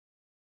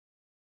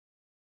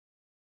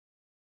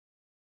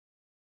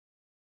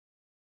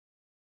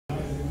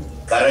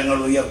കരങ്ങൾ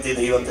ഉയർത്തി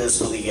ദൈവത്തെ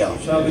സ്തുതിക്കാം.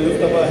 Shall we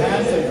lift up our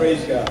hands and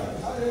praise God?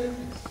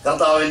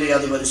 കർത്താവിന്റെ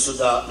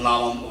അതിപരിശുദ്ധ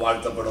നാമം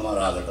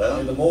വാഴ്ത്തപ്പെടുമാറാകട്ടെ.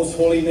 In the most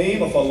holy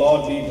name of our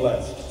Lord be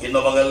blessed.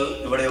 ഇന്ന് പകൽ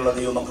ഇവിടെയുള്ള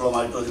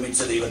ദൈവമക്കളുമായിട്ട്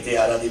ഒരുമിച്ച് ദൈവത്തെ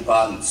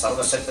ആരാധിപ്പാൻ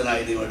സർവശക്തനായ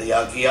ദൈവം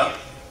ഇടയാക്കിയ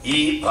ഈ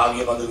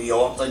ഭാഗ്യ പദവി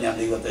ഓർത്ത് ഞാൻ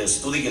ദൈവത്തെ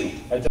സ്തുതിക്കുന്നു.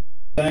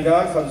 Thank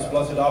God for this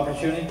blessed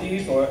opportunity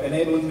for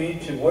enabling me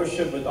to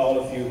worship with all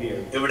of you here.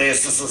 ഇവിടെ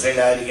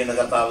ശുശ്രൂഷയിലായിരിക്കുന്ന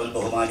കർത്താവിൽ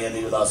ബഹുമാനിയ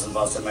ദൈവദാസൻ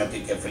pastor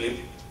Mathew K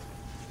Philip,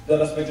 The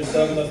respected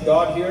servant of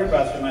God here,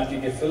 Pastor Matthew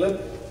K. Philip,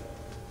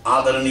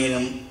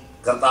 ആദരണീയനും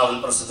കർത്താവിൽ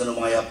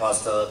പ്രസിദ്ധനുമായ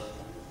പാസ്റ്റർ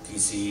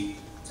ടി.സി.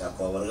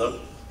 ചാക്കോ അവർകൾ,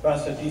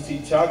 Pastor T.C.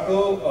 Chaco,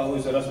 who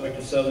is a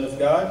respected servant of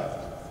God,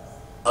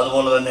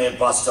 അതുപോലെ തന്നെ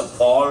pastor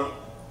Paul,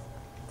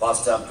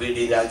 pastor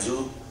P D. Raju,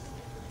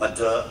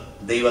 മറ്റ്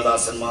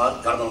ദൈവദാസന്മാർ,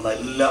 കടന്നു വന്ന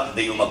എല്ലാ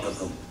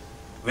ദൈവമക്കൾക്കും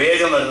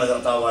വേഗം വരുന്ന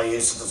കർത്താവായ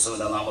യേശു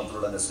ക്രിസ്തുവിന്റെ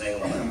നാമത്തിലുള്ള എൻ്റെ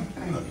സ്നേഹമാണ്.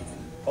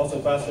 also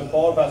Pastor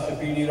Paul, Pastor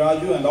P.D.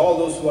 Raju, and all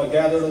those who are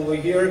gathered over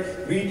here,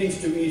 greetings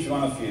to each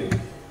one of you.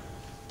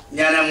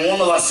 ഞാൻ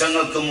 3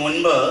 വർഷങ്ങൾക്ക്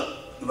മുൻപ്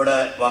ഇവിടെ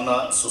വന്ന്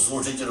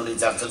ശുശ്രൂഷിച്ചിട്ടുണ്ട്, ഈ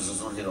ചർച്ചയിൽ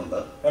ശുശ്രൂഷിച്ചിട്ടുണ്ട്.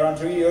 Around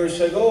 3 years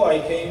ago, I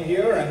came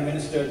here and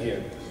ministered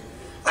here.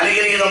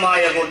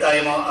 അനുഗ്രഹീതമായ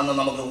കൂട്ടായ്മ അന്ന്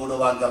നമുക്ക്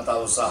കൂടുവാൻ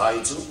കർത്താവ്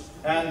സഹായിച്ചു.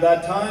 And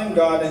that time,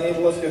 God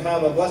enabled us to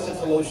have a blessed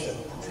fellowship.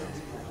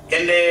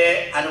 എന്റെ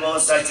അനുഭവ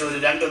സാക്ഷി ഒരു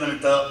 2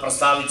 മിനിറ്റ്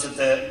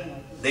പ്രസ്താവിച്ചിട്ട്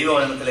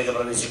ദൈവവചനത്തിലേക്ക്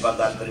പ്രവേശിക്കാൻ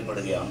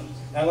താല്പര്യപ്പെടുകയാണ്.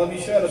 And let me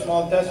share a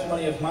small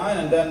testimony of mine,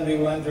 and then we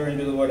will enter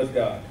into the Word of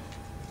God.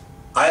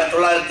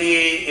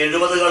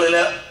 1970-കളിൽ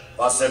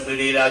pastor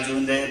P D.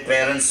 രാജുവിന്റെ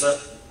parents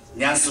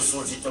ഞാൻ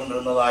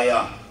ശുശ്രൂഷിച്ചുകൊണ്ടിരുന്നതായ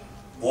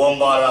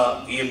Poovampara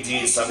PMG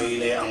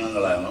സഭയിലെ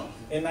അംഗങ്ങളാണ്.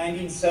 In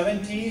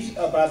 1970s,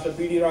 Pastor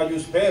P.D.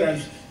 Raju's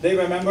parents, they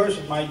were members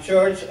of my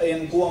church in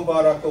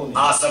Puambara, Koni.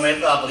 ആ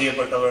സമയത്ത് ആ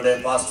പ്രിയപ്പെട്ടവരുടെ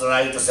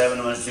പാസ്റ്ററായിട്ട്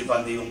സേവനമനുഷ്ഠിപ്പാൻ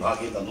ദൈവം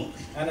ഭാഗ്യം തന്നു.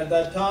 And at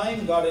that time,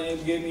 God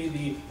gave me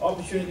the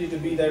opportunity to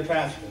be their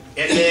pastor.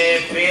 എന്റെ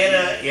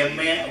പേര്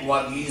M.A.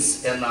 വർഗീസ്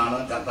എന്നാണ്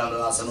കർത്താവിന്റെ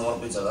ദാസൻ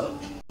ഓർപ്പിച്ചത്.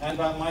 And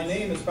my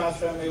name is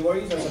Pastor M.A.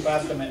 Varghese, as the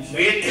pastor mentioned.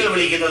 വീട്ടിൽ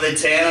വിളിക്കുന്നത്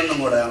ചേനെന്നും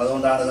കൂടെയാണ്,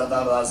 അതുകൊണ്ടാണ്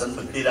കർത്താവിന്റെ ദാസൻ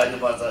പി.ഡി. രാജു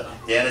പാസ്റ്റർ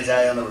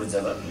ജയനജായ എന്ന്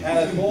വിളിച്ചത്. And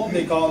at home,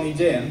 they call me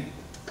Jan.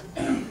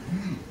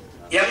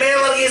 M.A.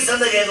 Varghese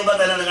എന്ന് കേൾക്കുമ്പോൾ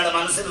തന്നെ നിങ്ങളുടെ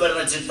മനസ്സിൽ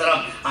വരുന്ന ചിത്രം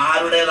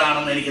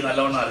ആരുടേതാണെന്ന് എനിക്ക്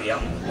നല്ലവണ്ണം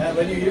അറിയാം. And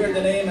when you hear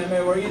the name M.A.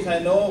 Varghese, I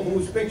know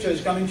whose picture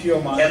is coming to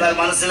your mind. എന്നാൽ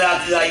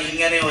മനസ്സിലാക്കുക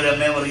ഇങ്ങനെ ഒരു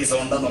M.A. വർഗീസ്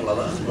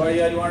ഉണ്ടെന്നുള്ളത്. But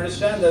you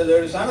understand that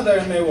there is another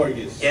M.A.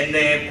 Varghese.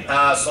 എന്റെ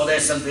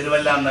സ്വദേശം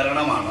Thiruvalla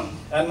നിരണമാണ്.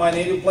 And my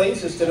native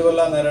place is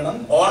Tiruvalla Neranam.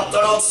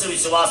 Orthodox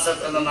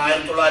വിശ്വാസത്തിൽ നിന്ന്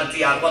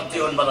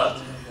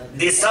 1969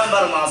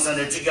 December മാസം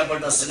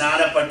രക്ഷിക്കപ്പെട്ട്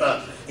സ്നാനപ്പെട്ട്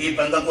ഈ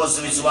പെന്തക്കോസ്ത്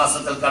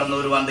വിശ്വാസത്തിൽ കടന്നു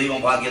വരുവാൻ ദൈവം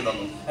ഭാഗ്യം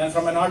തന്നു. And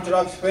from an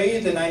Orthodox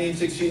faith in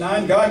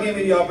 1969, God gave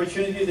me the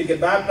opportunity to get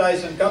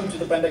baptized and come to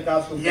the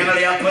Pentecostal faith.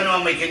 ഞങ്ങളുടെ അപ്പനും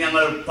അമ്മയ്ക്ക്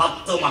ഞങ്ങൾ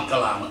 10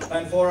 മക്കളാണ്.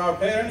 And for our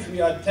parents,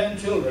 we are 10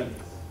 children.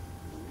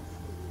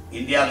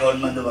 India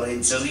government പറയും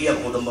ചെറിയ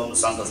കുടുംബം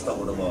സന്തുഷ്ട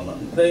കുടുംബമാണ്.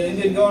 The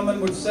Indian government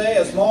would say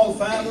a small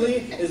family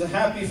is a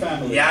happy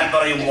family. ഞാൻ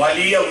പറയും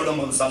വലിയ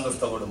കുടുംബം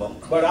സന്തുഷ്ട കുടുംബം.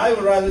 But I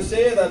would rather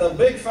say that a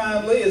big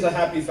family is a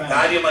happy family.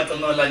 കാര്യം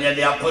മറ്റൊന്നുമല്ല,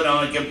 എൻ്റെ അപ്പനും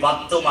അമ്മയ്ക്ക്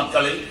 10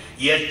 മക്കളിൽ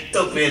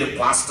 8 പേര്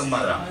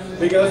പാസ്റ്റർമാരാണ്.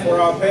 Because for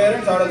our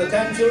parents, out of the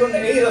 10 children,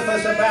 8 of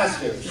us are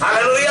pastors.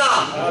 Hallelujah.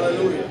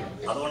 Hallelujah.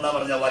 അതുകൊണ്ടാണ്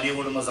പറഞ്ഞ വലിയ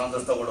കുടുംബം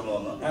സന്തുഷ്ട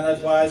കുടുംബമെന്ന്. And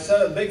that's why I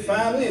said a big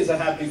family is a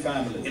happy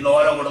family. ഇന്ന്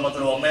ഓരോ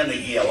കുടുംബത്തിലും ഒന്നേ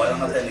നിൽക്കുക,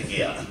 ഒരെണ്ണത്തെ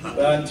നിൽക്കുക.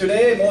 And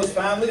today, most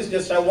families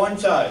just have one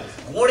child.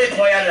 കൂടി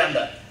പോയാൽ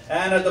 2.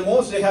 And at the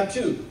most, they have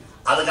 2.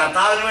 അത്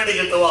കർത്താവിന് വേണ്ടി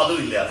കിട്ടുമോ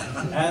അതുമില്ല.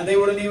 And they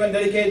wouldn't even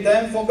dedicate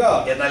them for God.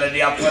 എന്നാൽ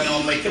എൻ്റെ അപ്പനും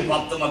അമ്മയ്ക്ക്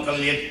 10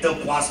 മക്കളിൽ 8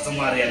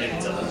 പാസ്റ്റർമാരെയാണ്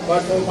ലഭിച്ചത്.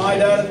 But for my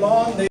dad and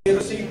mom, they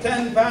received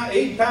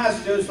 8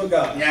 pastors for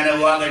God. ഞാൻ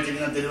വിവാഹം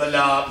കഴിച്ചിരുന്ന തിരുവല്ല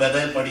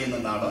ബദേൽപടിയിൽ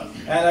നിന്നാണ്.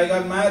 And I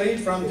got married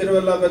from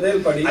Tiruvalla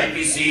Badelpadi.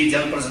 IPC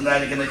general president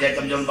ആയിരിക്കുന്ന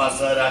Jacob John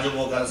pastor, Raju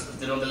ബോഗാല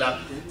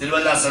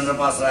Thiruvalla central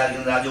pastor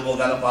ആയിരിക്കുന്ന രാജു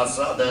ബോഗാല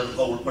പാസ്റ്റർ,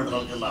 അദ്ദേഹം ഉൾപ്പെട്ട്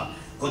നിൽക്കുന്ന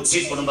കൊച്ചി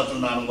കുടുംബത്തിൽ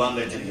നിന്നാണ് വിവാഹം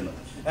കഴിച്ചിരിക്കുന്നത്.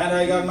 And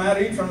I got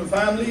married from a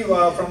family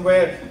from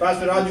where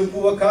Pastor Raju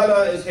Puvakala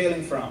is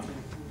hailing from.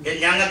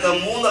 ഞങ്ങൾക്ക്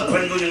 3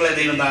 പെൺകുഞ്ഞുങ്ങളെ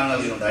ദൈവം ദാനം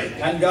നൽകിയുണ്ടായി.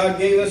 And God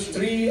gave us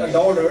 3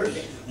 daughters.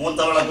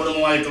 മൂത്തവളെ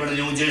കുടുംബമായിട്ട് ഇവിടെ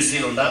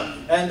ന്യൂജേഴ്സിയിലുണ്ട്.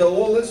 And the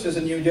oldest is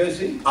in New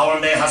Jersey.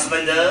 അവളുടെ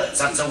husband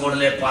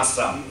ചർച്ചങ്കോടിലെ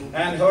പാസ്റ്ററാണ്.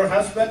 And her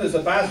husband is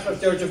a pastor of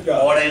Church of God.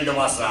 Ordained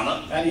പാസ്റ്ററാണ്.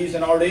 And he's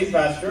an ordained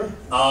pastor.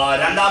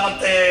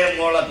 രണ്ടാമത്തെ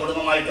മോളെ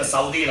കുടുംബമായിട്ട്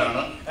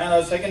സൗദിയിലാണ്. And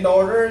our second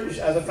daughter,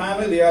 as a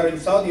family, they are in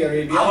Saudi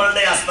Arabia.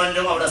 അവളുടെ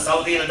ഹസ്ബൻഡും അവിടെ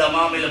സൗദിയിൽ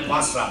ദമാമിൽ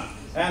പാസ്റ്ററാണ്.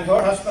 And her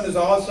husband is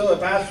also a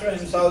pastor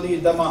in Saudi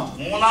Dammam.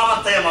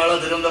 മൂന്നാമത്തെ മകള്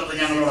തിരുവനന്തപുരത്ത്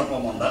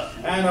ഞങ്ങളോടൊപ്പം ഉണ്ട്.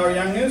 And our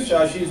youngest,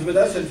 she's with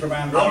us in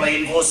Trivandrum. അവളെ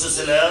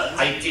ഇൻഫോസിസിൽ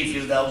IT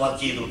ഫീൽഡ്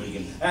വർക്ക്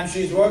ചെയ്തുകൊണ്ടിരിക്കുന്നു. And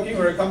she's working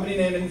for a company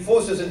named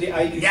Infosys in the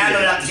IT field.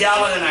 ഞാനൊരു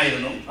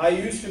അധ്യാപകനായിരുന്നു. I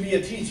used to be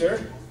a teacher.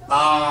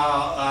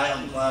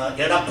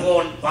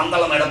 എടപ്പോൺ,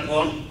 Pandalam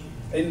എടപ്പോൺ,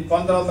 in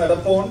Pandalam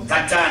Edapon,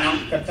 Kattanam,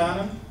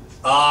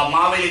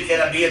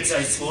 Mavelikkara BH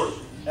High School,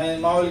 and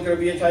Mavelikara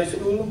BH High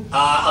School.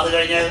 അത്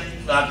കഴിഞ്ഞ്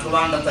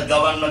ട്രിവാൻഡ്രത്തെ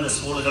government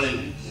സ്കൂളുകളിൽ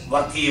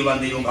work ചെയ്യുവാൻ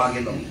ദൈവം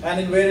ഭാഗ്യം തന്നു. And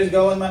in various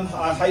government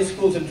high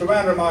schools in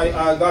Trivandrum,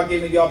 God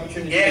gave me the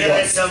opportunity to work.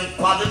 ഏകദേശം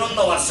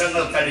 11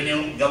 വർഷങ്ങൾ കഴിഞ്ഞു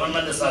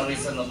ഗവൺമെന്റ്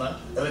സർവീസിൽ നിന്ന്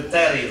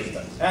റിട്ടയർ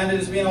ചെയ്തിട്ട്. And it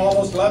has been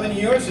almost 11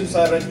 years since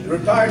I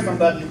retired from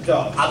that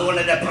job.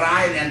 അതുകൊണ്ട് എന്റെ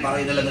പ്രായം ഞാൻ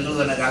പറയുന്നില്ല, നിങ്ങൾ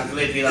തന്നെ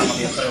കാൽക്കുലേറ്റ് ചെയ്താൽ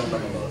മതി എത്ര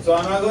ഉണ്ടെന്നുള്ളത്. So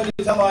I'm not going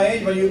to tell my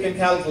age, but you can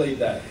calculate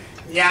that.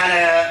 ഞാൻ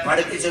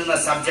പഠിപ്പിച്ചിരുന്ന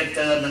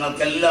സബ്ജക്ട്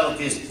നിങ്ങൾക്ക്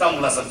എല്ലാവർക്കും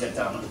ഇഷ്ടമുള്ള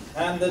സബ്ജക്റ്റ് ആണ്.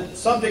 And the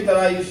subject that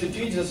I used to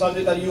teach is a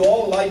subject that you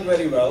all like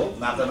very well.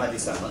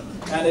 Mathematics ആണ്.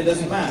 And it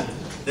is math.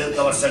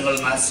 ദീർഘവർഷങ്ങൾ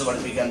maths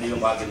പഠിപ്പിക്കാൻ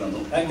ദൈവം ഭാഗ്യം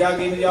തന്നു. And God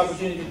gave me the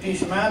opportunity to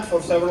teach math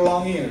for several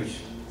long years.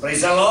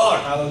 Praise the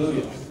Lord.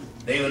 Hallelujah.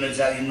 ദൈവം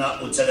വെച്ചാൽ ഇന്ന്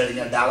ഉച്ച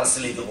കഴിഞ്ഞ്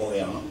ഡാലസിലേക്ക്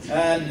പോവുകയാണ്.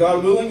 And God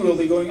willing,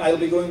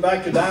 I'll be going back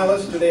to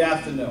Dallas today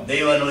afternoon.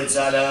 ദൈവം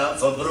വെച്ചാൽ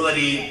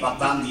ഫെബ്രുവരി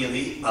 10-ാം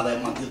തീയതി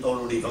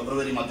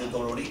ഫെബ്രുവരി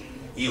മധ്യത്തോടുകൂടി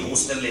ഈ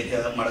ഹൂസ്റ്റണിലേക്ക്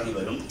മടങ്ങി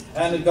വരും.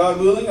 And God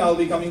willing, I'll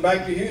be coming back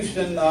to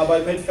Houston by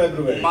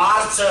mid-February.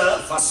 March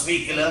first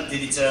വീക്കിൽ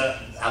തിരിച്ച്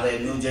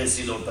ന്യൂ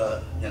ജേഴ്സിയിലോട്ട്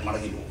ഞാൻ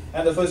മടങ്ങി പോകും.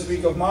 And the first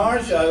week of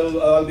March,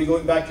 I'll be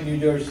going back to New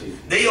Jersey.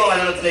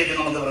 ദൈവവചനത്തിലേക്ക്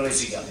നമുക്ക്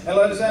പ്രവേശിക്കാം. And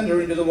let us enter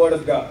into the Word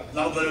of God.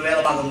 നമുക്കൊരു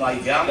വേദഭാഗം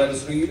വായിക്കാം. Let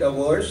us read a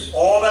verse.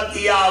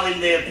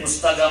 ഓബദ്യാവിന്റെ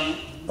പുസ്തകം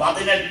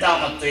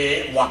 18-ാമത്തെ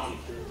വാക്യം.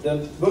 The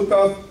book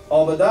of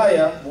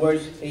Obadiah,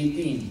 verse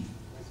 18.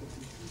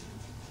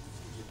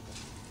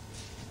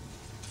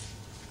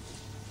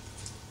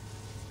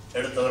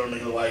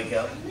 എടുത്തവരുണ്ടെങ്കിൽ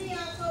വായിക്കാം.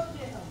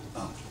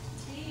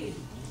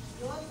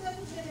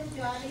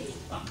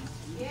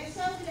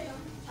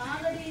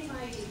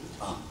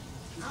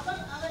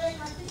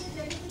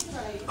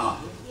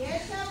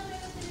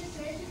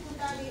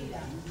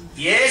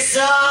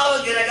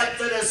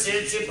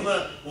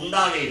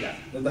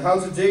 The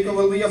house of Jacob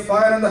will be a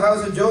fire and the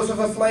house of Joseph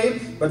a flame,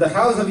 but the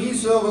house of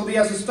Esau will be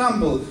as a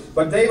stubble.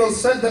 But they will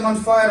set them on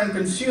fire and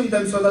consume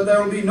them, so that there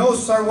will be no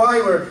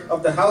survivor of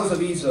the house of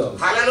Esau.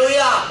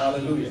 Hallelujah.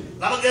 Hallelujah.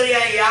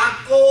 നമുക്കറിയാം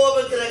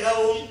യാക്കോബ്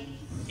ഗ്രഹവും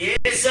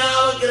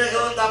ഏശാവ്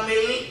ഗ്രഹവും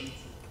തമ്മിൽ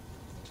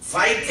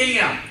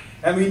fighting ആണ്.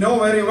 And we know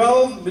very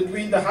well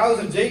between the house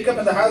of Jacob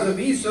and the house of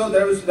Esau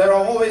there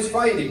are always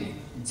fighting.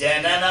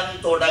 ജനനം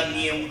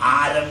തുടങ്ങിയും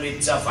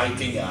ആരംഭിച്ച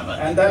fighting ആണ്.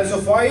 And that is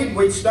a fight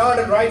which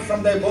started right from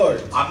their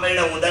birth.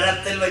 അമ്മയുടെ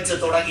ഉദരത്തിൽ വെച്ച്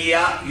തുടങ്ങിയ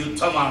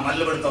യുദ്ധമാണ്,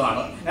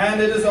 മല്ലപിടുത്തമാണ്. And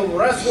it is a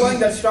wrestling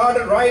that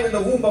started right in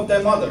the womb of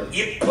their mother.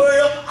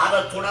 ഇപ്പോഴും അത്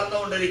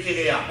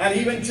തുടർന്നുകൊണ്ടിരിക്കുകയാണ്. And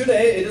even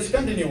today it is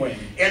continuing.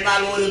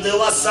 എന്നാൽ ഒരു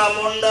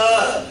ദിവസമുണ്ട്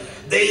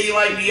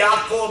ദൈവം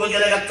യാക്കോബ്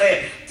ഗ്രഹത്തെ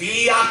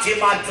തീയാക്കി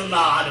മാറ്റുന്ന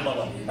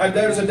അനുഭവം. And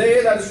there is a day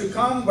that is to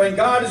come when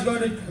God is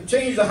going to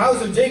change the house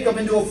of Jacob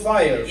into a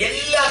fire.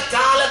 എല്ലാ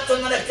കാലത്തും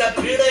നിനക്ക്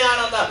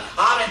പീഡയാണെന്ന്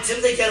അവൻ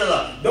ചിന്തിക്കരുത്.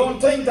 Don't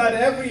think that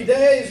every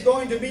day is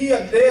going to be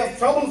a day of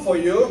trouble for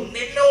you.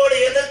 നിന്നോട്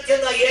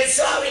എതിർക്കുന്ന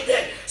യേശാവിന്റെ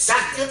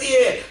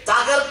ശക്തിയെ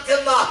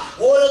തകർക്കുന്ന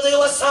ഒരു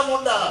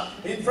ദിവസമുണ്ട്.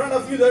 In front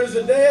of you there is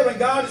a day when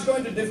God is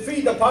going to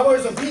defeat the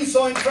powers of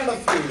Esau in front of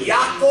you.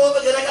 യാക്കോബ്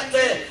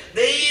ഗ്രഹത്തെ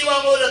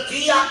ദൈവം ഒരു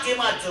തീയാക്കി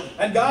മാറ്റും.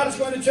 And God is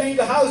going to change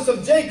the house of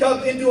Jacob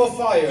into a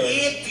fire.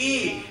 ഈ തീ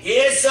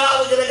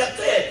യേശാവ്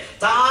ഗ്രഹത്തെ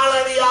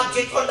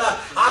താളടിയാക്കിക്കൊണ്ട്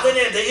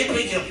അതിനെ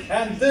ദഹിപ്പിക്കും.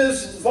 And this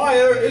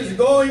fire is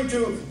going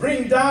to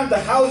bring down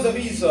the house of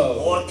Esau.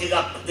 ഓർക്കുക,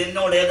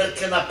 നിന്നോട്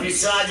എതിർക്കുന്ന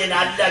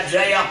പിശാചിനല്ല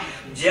ജയം,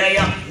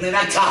 ജയം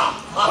നിനക്കാ.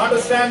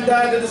 Understand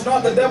that it is not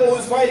the devil who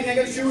is fighting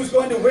against you who is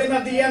going to win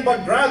at the end, but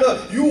rather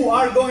you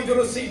are going to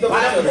receive the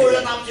victory.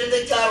 പലപ്പോഴും നാം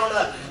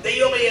ചിന്തിക്കാറുണ്ട്,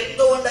 ദൈവമേ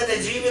എന്തുകൊണ്ട് എന്റെ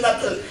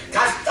ജീവിതത്തിൽ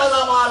കഷ്ടത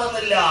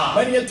മാറുന്നില്ല?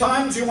 Many a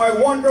times you might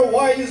wonder,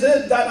 why is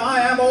it that I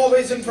am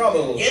always in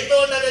trouble?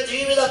 എന്തുകൊണ്ട് എന്റെ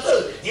ജീവിതത്തിൽ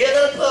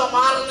എതിർപ്പ്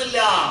മാറുന്നില്ല?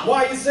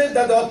 Why is it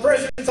that the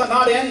oppressions are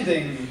not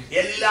ending?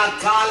 എല്ലാ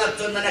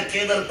കാലത്തും നിനക്ക്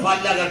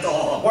എതിർപ്പല്ല കേട്ടോ.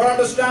 But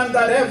understand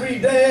that every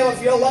day of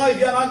your life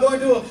you are not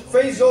going to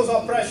face those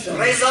oppressions.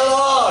 Praise the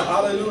Lord.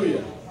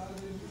 Hallelujah.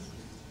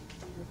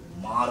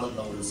 മാറുന്ന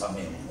ഒരു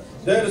സമയമുണ്ട്.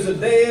 There is a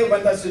day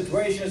when that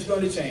situation is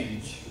going to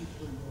change.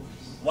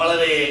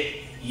 വളരെ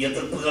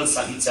എതിർപ്പുകൾ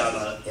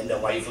സഹിച്ചാണ് എന്റെ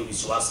wife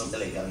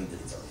വിശ്വാസത്തിലേക്ക്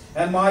ഇറങ്ങിത്തിരിച്ചത്.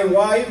 And my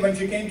wife, when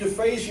she came to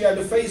faith, she had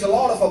to face a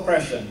lot of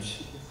oppressions.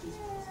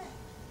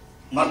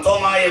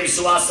 മർത്തോമായ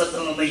വിശ്വാസത്തിൽ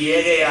നിന്ന്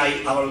ഏകയായി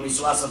അവൾ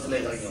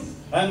വിശ്വാസത്തിലേക്ക് ഇറങ്ങി വന്നു.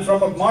 And from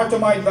a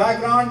Marthomite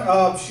background,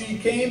 she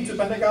came to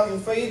Pentecostal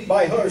faith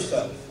by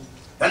herself.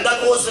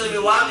 Pentecostal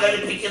വിവാഹം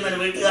കഴിപ്പിക്കുന്നതിന്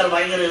വീട്ടുകാർ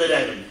ഭയങ്കര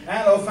എതിരായിരുന്നു.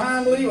 And her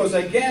family was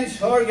against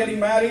her getting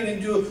married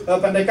into a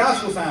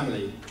Pentecostal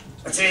family.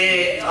 പക്ഷേ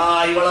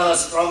ഇവള്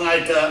സ്ട്രോങ്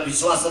ആയിട്ട്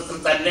വിശ്വാസത്തിൽ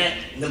തന്നെ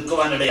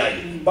നിൽക്കുവാനിടയായി.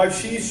 But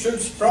she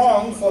stood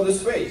strong for this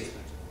faith.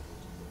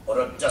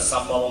 ഒരൊറ്റ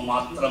സംഭവം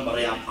മാത്രം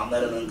പറയാം,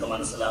 അന്നേരം നിങ്ങൾക്ക്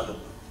മനസ്സിലാകും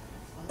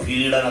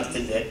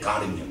പീഡനത്തിന്റെ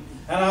കാഠിന്യം.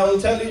 And I will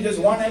tell you just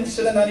one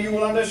incident and you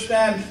will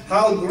understand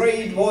how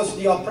great was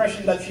the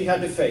oppression that she had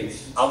to face.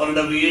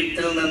 അവരുടെ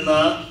വീട്ടിൽ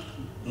നിന്ന്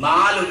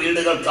 4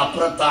 വീടുകൾക്ക്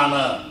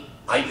അപ്പുറത്താണ്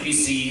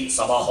IPC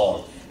സഭാ hall.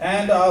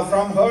 And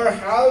from her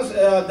house,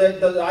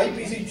 the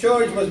IPC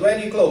church was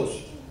very close.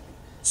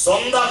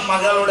 സ്വന്തം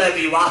മകളുടെ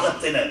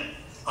വിവാഹത്തിന്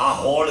ആ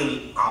ഹാളിൽ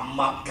അമ്മ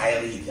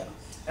കയറിയില്ല.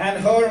 And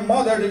her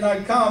mother did not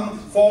come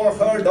for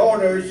her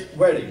daughter's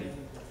wedding.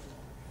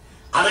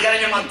 അത്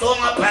കഴിഞ്ഞ്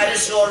മത്തോമ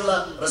പാരിഷ് ഹാളിൽ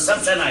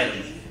റിസപ്ഷൻ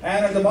ആയിരുന്നു.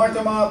 And at the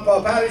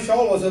Marthama parish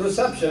hall was a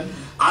reception.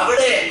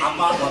 അവിടെ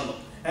അമ്മ വന്നു.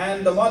 And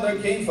the mother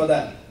came for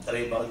that.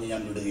 ഇത്രയും പറഞ്ഞ്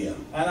ഞാൻ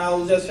വിടുകയാണ്. And I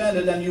will just end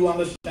it and you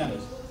understand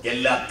it.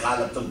 എല്ലാ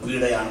കാലത്തും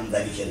പീഡയാണെന്ന്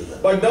ധരിക്കരുത്.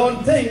 But don't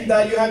think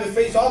that you have to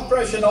face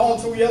oppression all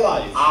through your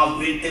life. ആ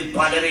വീട്ടിൽ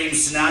പലരെയും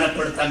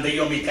സ്നാനപ്പെടുത്താൻ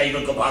ദൈവം ഈ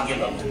കൈവക്ക് ഭാഗ്യം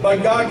തന്നു. But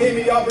God gave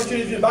me the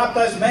opportunity to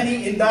baptize many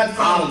in that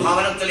family. ആ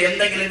ഭവനത്തിൽ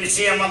എന്തെങ്കിലും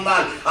വിഷയം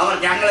വന്നാൽ അവർ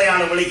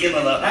ഞങ്ങളെയാണ്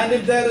വിളിക്കുന്നത്. And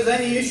if there is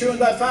any issue in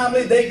that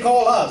family, they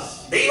call us.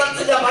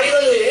 ദൈവത്തിന്റെ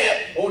പൈതലേ,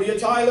 oh, you're a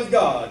child of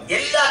God.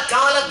 എല്ലാ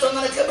കാലത്തും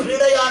നിനക്ക്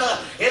പീഡയാണ്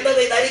എന്ന്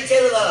നീ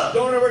ധരിക്കരുത്.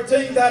 Don't ever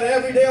think that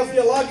every day of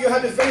your life you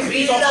have to face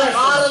these oppressions.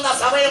 മാറുന്ന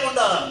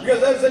സമയമുണ്ട്.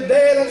 Because there's a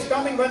day that's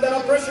coming when that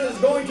oppression is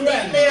going to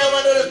end.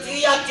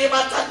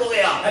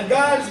 And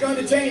God is going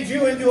to change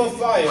you into a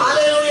fire.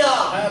 Hallelujah.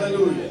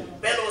 Hallelujah.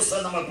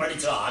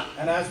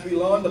 And as we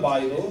learn the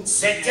Bible,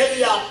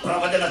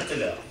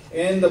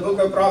 in the book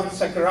of prophet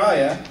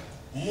Zechariah,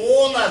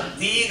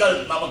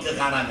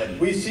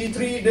 we see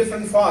 3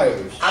 different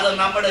fires.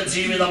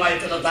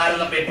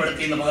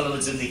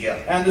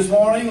 And this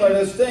morning, let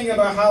us think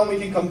about how we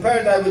can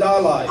compare that with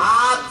our lives.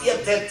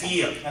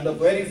 And the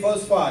very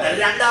first fire,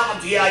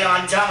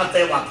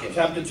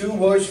 chapter 2,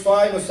 verse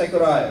 5 of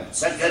Zechariah.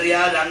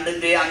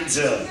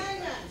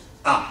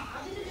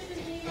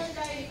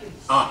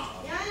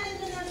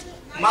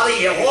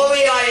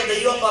 യഹോവയായ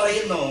ദൈവം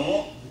പറയുന്നു,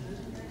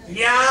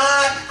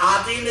 ഞാൻ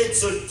അതിന്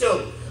ചുറ്റും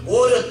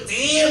ഒരു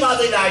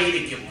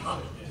തീമതിലായിരിക്കും.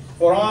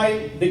 For I,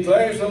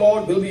 declares the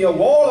Lord, will be a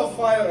wall of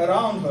fire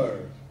around her.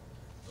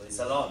 Praise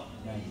the Lord.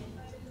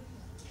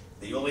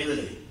 ദൈവമേ,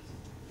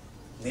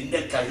 നിന്റെ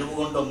കഴിവ്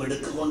കൊണ്ടോ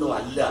മിടുക്ക് കൊണ്ടോ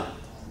അല്ല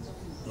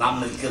നാം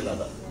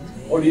നിൽക്കുന്നത്.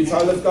 Oh, you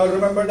child of God,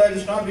 remember that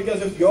it's not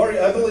because of your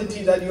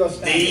ability that you are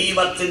standing.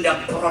 ദൈവത്തിന്റെ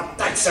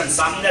പ്രൊട്ടക്ഷൻ,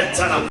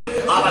 സംരക്ഷണം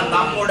അവൻ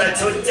നമ്മുടെ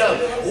ചുറ്റും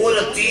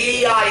ഒരു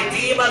തീയായി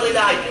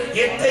തീമതിലായി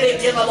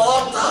ഇട്ടിരിക്കുന്നത്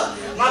ഓർത്ത്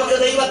നമുക്ക്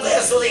ദൈവത്തെ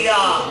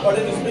സ്തുതിക്കാം. But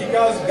it is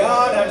because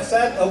God has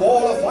set a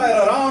wall of fire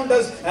around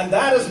us, and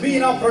that has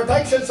been our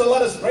protection, so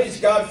let us praise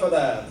God for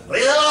that.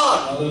 Praise the Lord.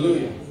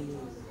 Hallelujah.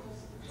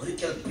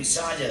 ഒരിക്കൽ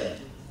പിശാച്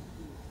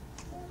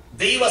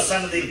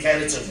ദൈവസന്നിധിയിൽ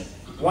കയറി ചെന്നു.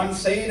 Once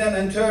Satan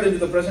entered into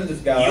the presence of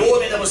God.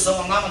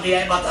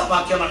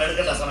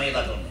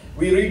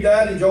 We read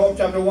that in Job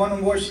chapter 1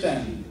 and verse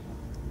 10.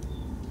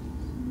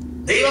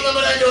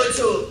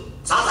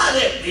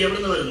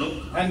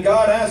 And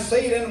God asked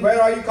Satan, where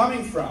are you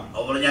coming from?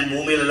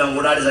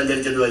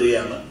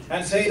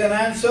 And Satan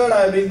answered,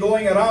 I have been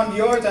going around the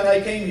earth and I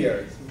came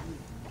here.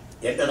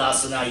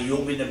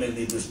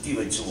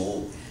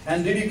 And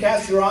did you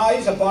cast your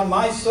eyes upon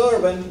my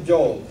servant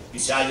Job? And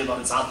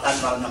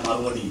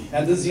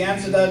this is the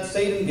answer that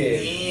Satan gave.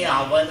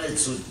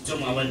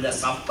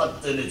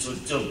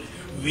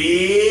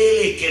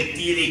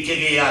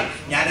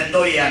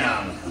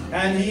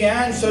 And he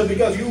answered,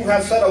 because you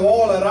have set a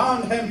wall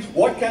around him,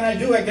 what can I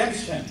do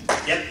against him?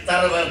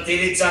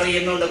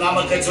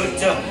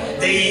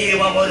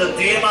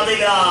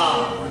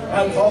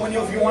 And how many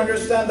of you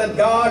understand that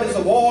God is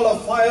a wall of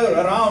fire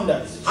around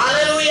us?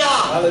 Hallelujah.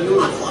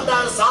 Hallelujah.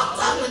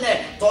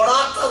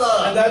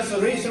 And that's the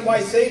reason why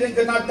Satan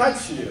could not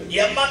touch you.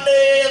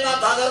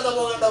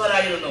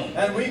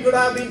 And we could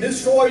have been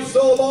destroyed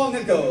so long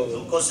ago.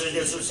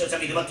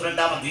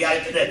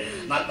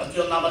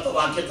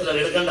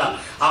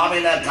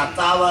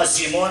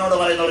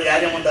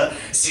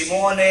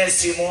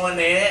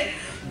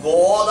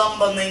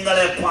 ഗോതമ്പ്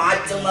നിങ്ങളെ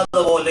പാറ്റുന്നത്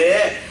പോലെ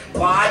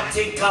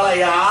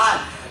പാറ്റിക്കളയാൻ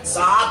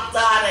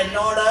സാത്താൻ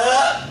എന്നോട്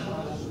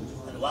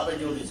അനുവാദം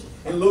ചോദിച്ചു.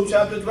 In Luke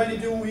chapter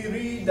 22, we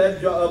read that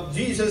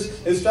Jesus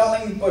is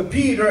telling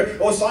Peter,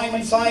 "Oh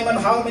Simon, Simon,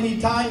 how many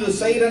times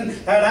Satan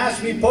had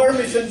asked me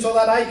permission so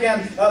that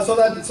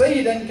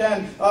Satan can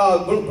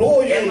blow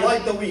you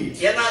like the wheat."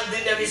 എന്നാൽ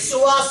നിന്റെ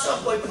വിശ്വാസം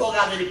പോയി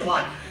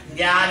പോകാതിരിക്കാൻ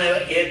ഞാൻ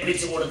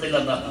ഏൽപ്പിച്ചു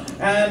കൊടുത്തില്ലെന്ന്.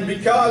 And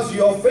because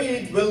your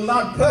faith will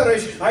not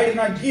perish, I did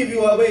not give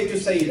you away to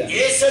Satan.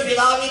 യേശു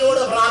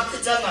പിതാവിനോട്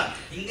പ്രാർത്ഥിച്ചെന്ന്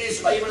English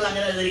ബൈബിളിൽ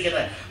അങ്ങനെ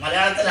എഴുതിയിരിക്കുന്നത്.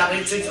 മലയാളത്തിൽ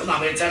അപേക്ഷിച്ചൊന്ന്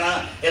അപേക്ഷയാണ്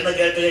എന്ന്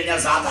കേട്ട് കഴിഞ്ഞാൽ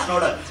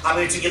സാത്താനോട്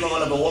അപേക്ഷിക്കുന്ന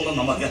പോലെ തോന്നും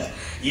നമുക്ക്.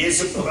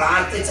 യേശു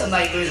പ്രാർത്ഥിച്ചെന്ന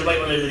ഇംഗ്ലീഷ്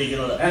ബൈബിളിൽ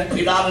എഴുതിയിരിക്കുന്നത്.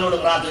 പിതാവിനോട്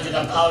പ്രാർത്ഥിച്ചു,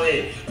 കർത്താവേ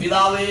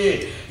പിതാവേ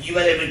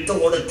ഇവരെ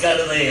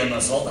വിട്ടുകൊടുക്കരുതേ എന്ന്.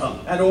 സ്തോത്രം.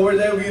 And over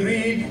there we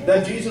read that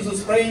Jesus is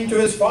praying to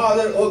his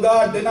Father, "Oh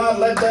God, do not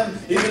let them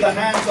into the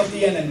hands of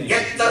the enemy."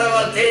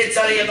 എത്രവർ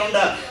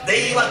തിരിച്ചറിയുന്നുണ്ട്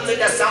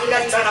ദൈവത്തിന്റെ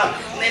സംരക്ഷണം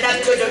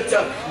നിനക്ക്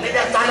ചുറ്റും,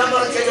 നിന്റെ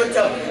തലമുറയ്ക്ക്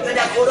ചുറ്റും,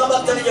 നിന്റെ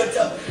കുടുംബത്തിന്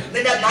ചുറ്റും,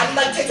 നിന്റെ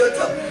നന്മയ്ക്ക്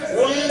ചുറ്റും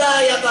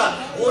ഉണ്ടായെന്ന്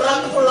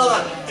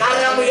ഉറപ്പുള്ളവർ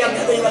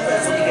കരമുയർത്തി ദൈവത്തെ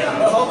സ്തുതിക്കണം.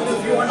 How many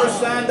of you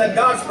understand that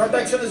God's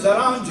protection is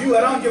around you,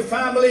 around your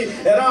family,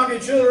 around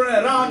your children,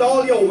 around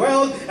all your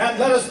wealth, and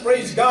let us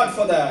praise God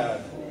for that.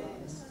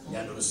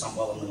 ഞാനൊരു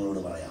സംഭവം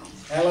നിങ്ങളോട് പറയാം.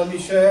 And let me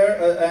share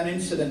an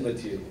incident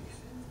with you.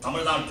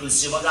 തമിഴ്നാട്ടിൽ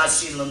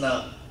ശിവകാശിയിൽ നിന്ന്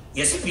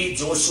SP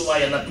Joshua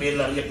എന്ന പേരിൽ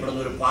അറിയപ്പെടുന്ന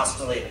ഒരു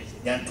പാസ്റ്ററെ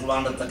ഞാൻ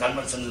ട്രിവാൻഡ്രത്തെ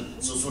കൺവെൻഷനിൽ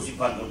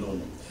ശുശ്രൂഷിപ്പാൻ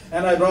കൊണ്ടുവന്നു.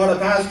 And I brought a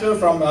pastor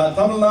from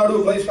Tamil Nadu,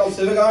 a place called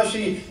Hfgcog.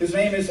 His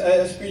name is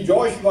SP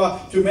Joshua,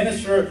 to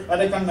minister at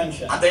a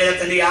convention.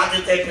 അദ്ദേഹത്തിന്റെ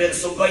ആദ്യത്തെ പേര്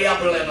സുബ്ബയ്യ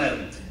പിള്ള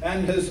എന്നായിരുന്നു.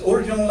 And his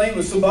original name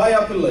was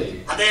Subaya Pillai.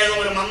 അദ്ദേഹം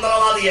ഒരു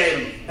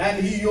മന്ത്രവാദിയായിരുന്നു. And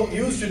he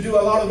used to do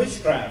a lot of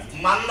witchcraft.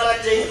 മന്ത്രം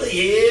ചെയ്ത്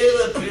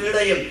ഏത്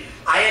പീഡയും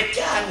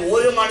അയക്കാൻ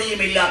ഒരു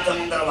മടിയുമില്ലാത്ത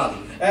മന്ത്രവാദി.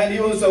 And he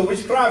was a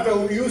witchcrafter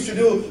who used to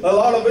do a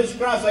lot of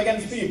witchcrafts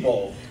against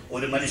people.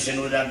 ഒരു മനുഷ്യൻ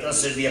ഒരു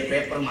അഡ്രസ് എഴുതിയ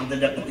പേപ്പറും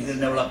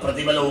ഇതിനുള്ള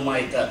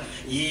പ്രതിഫലവുമായിട്ട്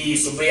ഈ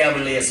സുബയ്യ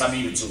പിള്ളയെ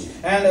സമീപിച്ചു.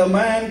 And a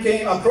man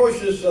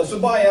approaches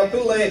Subaya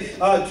Pillai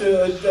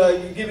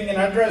giving an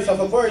address of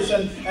a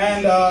person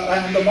and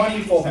the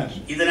money for him.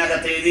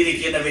 ഇതിനകത്ത്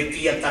എഴുതിയിരിക്കുന്ന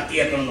വ്യക്തിയെ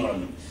തട്ടിയേക്കണം എന്ന്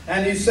പറഞ്ഞു.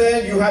 And he said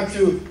you have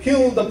to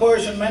kill the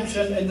person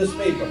mentioned in this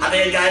paper.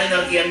 അതേ കാര്യം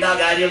നടത്തി എന്താ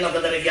കാര്യം എന്നൊക്കെ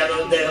തിരക്കിയത്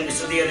അദ്ദേഹം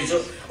വിശദീകരിച്ചു.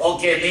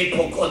 ഓക്കെ, നീ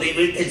പൊക്കോ, നീ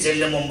വീട്ടിൽ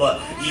ചെല്ലും മുമ്പ്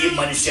ഈ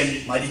മനുഷ്യൻ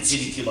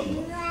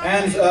മരിച്ചിരിക്കുമെന്ന്.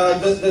 And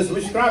this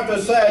witchcrafter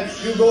said,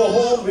 you go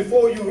home,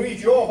 before you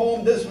reach your home,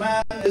 this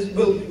man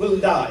will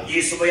die. ഈ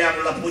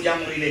സുബയ്യയുള്ള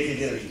പൂജാമുറിയിലേക്ക്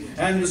കയറി.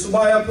 And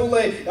Subaya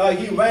Pillai,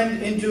 he went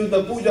into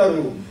the puja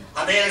room.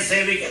 അദ്ദേഹം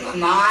സേവിക്കുന്ന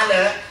 4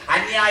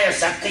 അന്യായ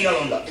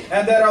ശക്തികളുണ്ട്.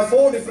 And there are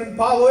 4 different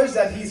powers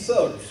that he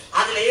serves.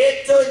 അതിൽ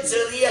ഏറ്റവും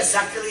ചെറിയ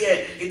ശക്തിയെ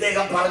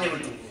ഇദ്ദേഹം പറഞ്ഞു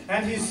വിട്ടു.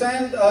 And he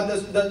sent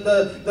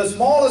the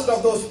smallest of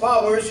those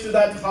powers to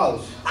that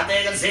house.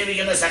 അദ്ദേഹം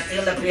സേവിക്കുന്ന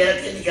ശക്തികളുടെ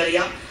പേരൊക്കെ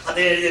എനിക്കറിയാം.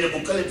 അദ്ദേഹം എഴുതിയൊരു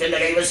ബുക്കിൽ എന്റെ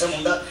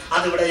കൈവശമുണ്ട്.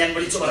 അതിവിടെ ഞാൻ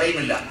വിളിച്ചു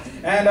പറയുന്നില്ല.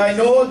 And I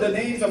know the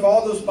names of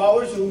all those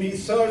powers whom he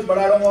serves, but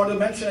I don't want to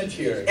mention it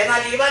here.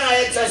 എന്നാൽ ഇവൻ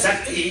അയച്ച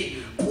ശക്തി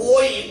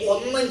പോയി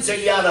ഒന്നും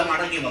ചെയ്യാതെ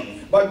മടങ്ങി വന്നു.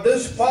 But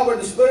this power,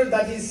 the spirit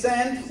that he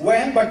sent,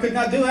 went but could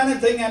not do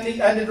anything,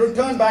 and it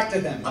returned back to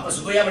him. അപ്പോൾ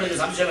സുബയ്യക്ക്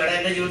സംശയം വേണ്ട,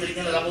 എന്റെ ജീവിതത്തിൽ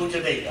ഇങ്ങനെ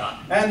സംഭവിച്ചിട്ടേ ഇല്ല.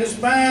 And this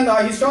man,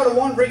 he started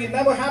wondering, it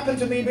never happened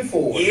to me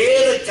before.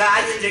 ഏത്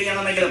കാര്യം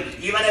ചെയ്യണമെങ്കിലും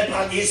ഇവനെ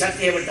പറഞ്ഞ് ഈ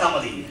ശക്തിയെ വിട്ടാൽ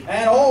മതി.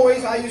 And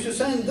always I used to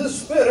send this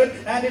spirit,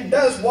 and it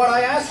does what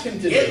I ask him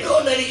to do.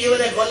 എന്തുകൊണ്ട് എനിക്ക്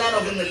ഇവനെ കൊല്ലാൻ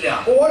ഒക്കുന്നില്ല?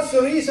 What's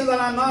the reason that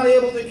I'm not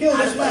able to kill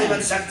this man?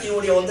 ഇവൻ ശക്തി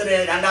കൂടി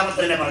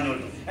രണ്ടാമത്തെ പറഞ്ഞു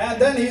വിട്ടു. And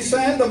then he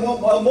sent a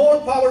more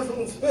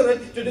powerful spirit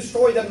to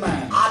destroy that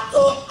man.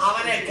 അതോ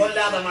അവനെ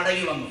കൊല്ലാതെ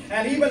മടങ്ങി വന്നു.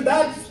 And even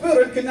that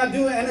spirit could not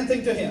do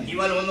anything to him.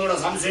 ഇവൻ ഒന്നുകൂടെ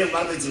സംശയം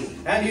വർദ്ധിച്ചു.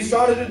 And he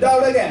started to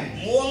doubt again.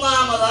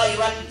 മൂന്നാമത്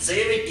ഇവൻ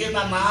സേവിക്കുന്ന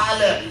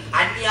 4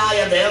 അന്യായ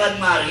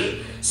ദേവന്മാരിൽ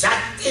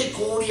ശക്തി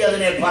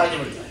കൂടിയതിനെ പറഞ്ഞു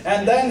വിട്ടു.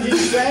 And then he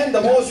sent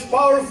the most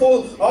powerful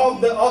of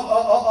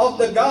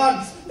the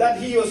gods that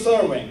he was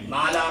serving.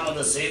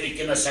 നാലാമത്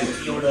സേവിക്കുന്ന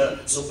ശക്തിയോട്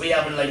സുബയ്യ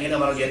പിള്ള ഇങ്ങനെ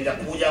പറഞ്ഞു, എന്റെ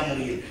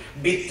പൂജാമുറിയിൽ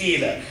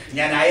ഭിത്തിയിൽ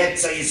ഞാൻ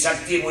അയച്ച ഈ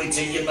ശക്തി പോയി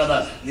ചെയ്യുന്നത്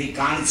നീ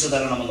കാണിച്ചു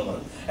തരണമെന്ന്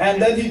പറഞ്ഞു. And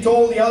then he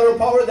told the other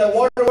power that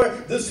whatever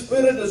this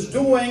spirit is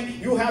doing,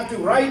 you have to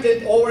write it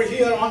over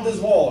here on this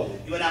wall.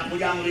 ഇവൻ ആ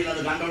പൂജാമുറിയിൽ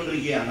അത്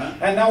കണ്ടുകൊണ്ടിരിക്കുകയാണ്.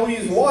 And now he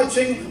is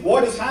watching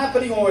what is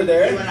happening over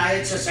there. ഇവൻ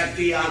അയച്ച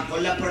ശക്തി ആ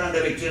കൊല്ലപ്പെടേണ്ട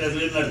വ്യക്തിയുടെ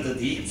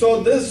വീടിനടുത്തെത്തി. So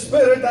this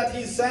spirit that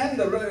he sent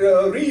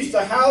reached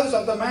the house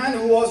of the man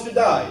who was to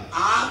die.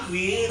 ആ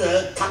വീട്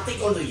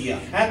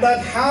കത്തിക്കൊണ്ടിരിക്കുകയാണ്. And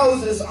that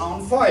house is on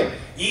fire.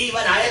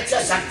 ഇവൻ അയച്ച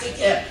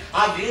ശക്തിക്ക്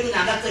ആ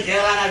വീടിനകത്ത്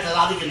കയറാനായിട്ട്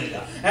സാധിക്കുന്നില്ല.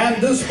 And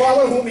this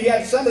power whom he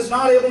had sent is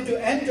not able to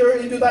enter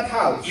into that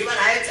house. ഇവൻ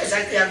അയച്ച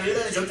ശക്തി ആ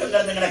വീടിന് ചുറ്റും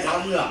കിടന്ന് ഇങ്ങനെ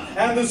കറങ്ങുക.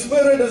 And the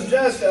spirit is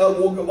just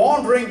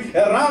wandering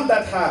around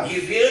that house. ഈ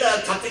വീട്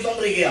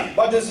കത്തിക്കൊണ്ടിരിക്കുകയാണ്.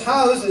 But this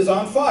house is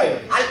on fire.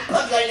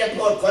 അല്പം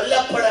കഴിഞ്ഞപ്പോൾ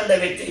കൊല്ലപ്പെടേണ്ട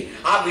വ്യക്തി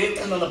ആ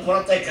വീട്ടിൽ നിന്ന്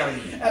പുറത്തേക്ക്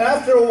ഇറങ്ങി. And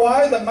after a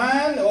while, the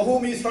man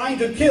whom he is trying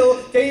to kill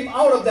came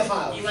out of the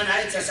house. ഇവൻ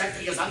അയച്ച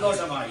ശക്തിക്ക്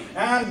സന്തോഷമായി.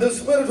 And the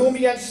spirit whom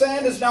he had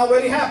sent is now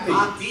very happy.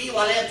 ആ തീ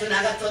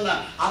വലയത്തിനകത്തുനിന്ന്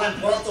അവൻ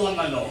പുറത്തു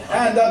വന്നല്ലോ.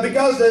 And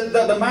because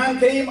the man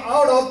came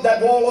out of that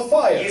wall of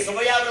fire. ഈ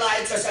സുബയ്യയുള്ള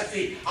അയച്ച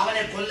ശക്തി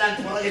അവനെ കൊല്ലാൻ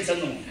പുറകെ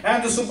ചെന്നു. And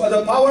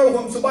the power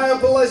whom Subaya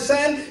Pillai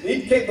sent,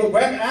 it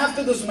went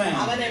after this man.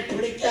 അവനെ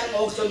പിടിക്കാൻ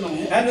നോക്കുന്നു.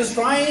 And is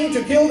trying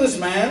to kill this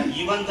man.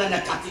 ഇവൻ തന്നെ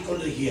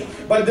കത്തിക്കൊണ്ടിരിക്കുകയാണ്.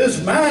 But this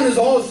man is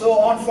also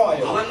on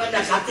fire. അവൻ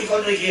തന്നെ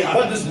കത്തിക്കൊണ്ടിരിക്കുകയാണ്.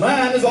 But this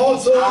man is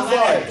also on അവനെ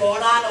fire.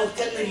 തൊടാൻ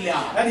ഒക്കുന്നില്ല.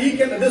 And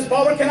this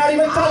power cannot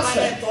even touch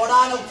അവനെ him.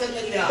 തൊടാൻ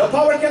ഒക്കുന്നില്ല. The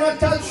power cannot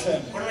touch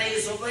him. ഉടനെ ഈ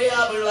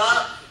സുബയ്യപിള്ള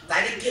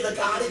തനിക്ക് ഇത്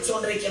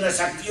കാണിച്ചുകൊണ്ടിരിക്കുന്ന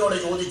ശക്തിയോട്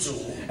ചോദിച്ചു.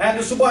 And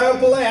the Subaya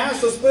Pillai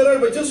asked the spirit,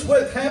 but just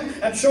with him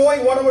and showing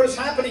whatever is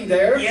happening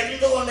there.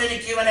 എന്തുകൊണ്ട്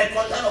എനിക്ക് ഇവനെ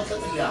കൊല്ലാൻ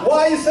ഒക്കുന്നില്ല?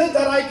 Why is it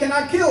that I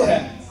cannot kill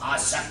him? ആ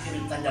ശക്തി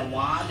തന്റെ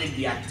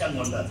വാലിന്റെ അറ്റം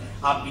കൊണ്ട്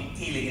ആ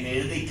ഭിത്തിയിൽ ഇങ്ങനെ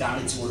എഴുതി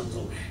കാണിച്ചു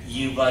കൊടുത്തു,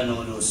 ഇവൻ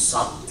ഒരു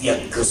സത്യ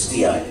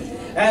ക്രിസ്ത്യാനി.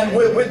 And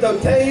with the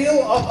tail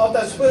of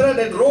the spirit,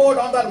 it wrote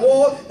on that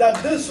wall that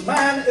this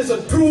man is a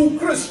true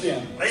Christian.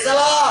 Praise the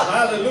Lord.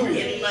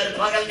 Hallelujah. ഇന്നൊരു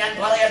പകൽ ഞാൻ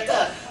പറയട്ടെ,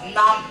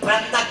 നാം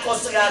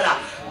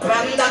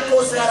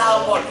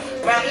പെന്തക്കോസുകാരാകുമ്പോൾ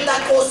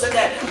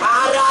പെന്തക്കോസിന്റെ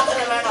ആരാധന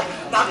വേണം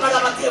നമ്മുടെ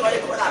മധ്യ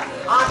വെളിപ്പെടാൻ.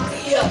 ആ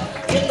തീയ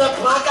ഇന്ന്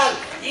പകൽ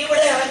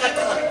ഇവിടെ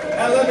ഇറങ്ങട്ടെ.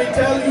 And let me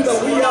tell you that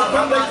we are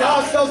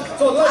Pentecostals,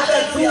 so let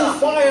that true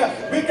fire,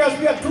 because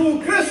we are true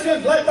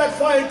Christians, let that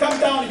fire come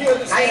down here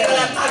this morning.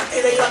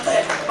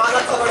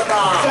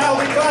 Shall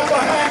we clap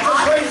our hands and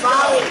praise God?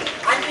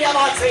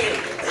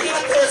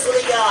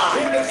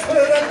 In the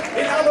spirit,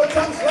 in our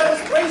tongues, let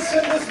us praise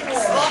Him this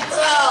morning.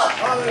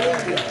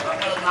 Hallelujah.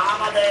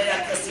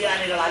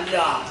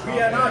 We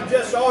are not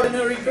just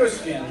ordinary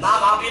Christians.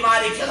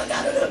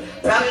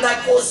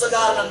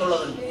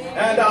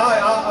 And I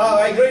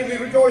greatly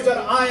rejoice that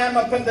I am a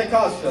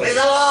Pentecostal. Praise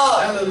the Lord.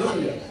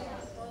 Hallelujah.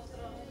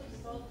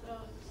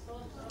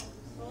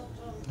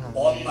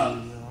 ഒന്ന്,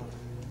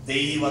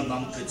 ദൈവം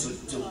നമുക്ക്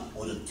ചുറ്റും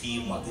ഒരു തീ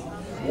മതി.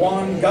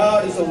 One,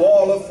 God is a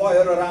wall of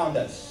fire around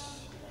us.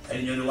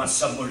 കഴിഞ്ഞൊരു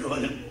വർഷം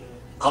മുഴുവനും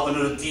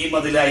അവനൊരു തീ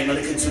മതിലായി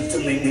നിനക്ക്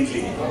ചുറ്റും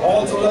നിന്നില്ലേ?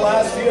 All through the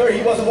last year,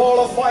 he was a wall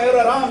of fire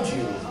around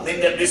you.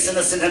 നിന്റെ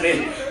ബിസിനസിന്റെ മേൽ,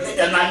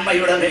 നിന്റെ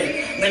നന്മയുടെ മേൽ,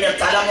 നിന്റെ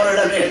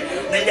തലമുറയുടെ മേൽ,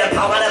 നിന്റെ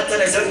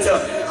ഭവനത്തിന് ചുറ്റും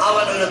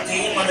അവനൊരു തീ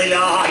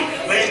മതിലായി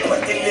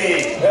വെളിപ്പെട്ടില്ലേ?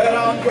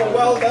 Around your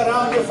wealth,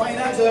 around your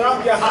finances,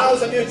 around your house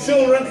and your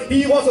children,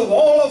 he was a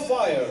wall of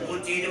fire.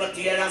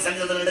 127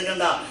 സംഗീതത്തിൽ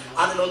എടുക്കണ്ട.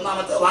 അതിൽ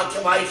ഒന്നാമത്തെ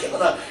വാക്യം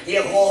വായിക്കുന്നത്,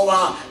 യഹോവ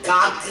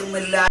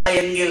കാക്കുന്നില്ല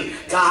എങ്കിൽ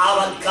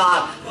കാവൽക്കാർ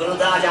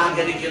വൃഥാ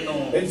ജാഗരിക്കുന്നു.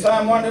 In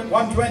Psalm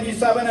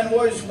 127 and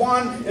verse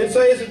 1, it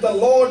says, if the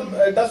Lord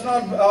does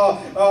not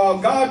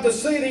guard the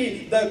city,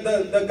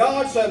 the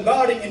guards are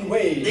guarding in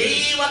vain.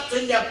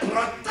 ദൈവത്തിന്റെ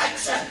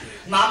protection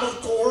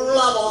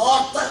നമുക്കുള്ളത്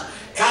ഓർത്ത്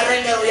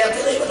കരങ്ങൾ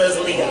ഉയർത്തി ദൈവത്തെ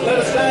സ്തുതിക്കാം. Let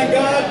us thank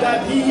God that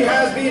he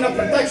has been a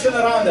protection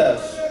around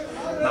us.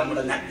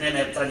 നമ്മുടെ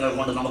നഗ്നനേത്രങ്ങൾ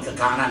കൊണ്ട് നമുക്ക്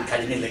കാണാൻ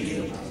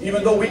കഴിഞ്ഞില്ലെങ്കിലും, even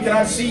though we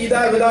cannot see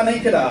that with our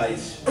naked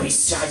eyes,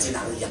 പിശാചിന്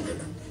അറിയാൻ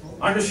കഴിയും.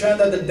 understand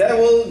that the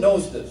devil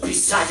knows this.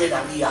 പിശാചിന്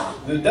അറിയാം.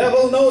 The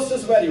devil knows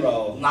this very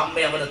well.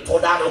 നമ്മെ അവന്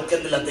തൊടാൻ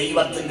ഒക്കുന്നില്ല.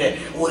 ദൈവത്തിന്റെ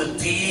ഒരു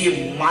തീ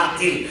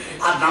മതിൽ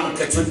അത്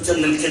നമുക്ക് ചുറ്റും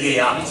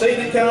നിൽക്കുകയാണ്.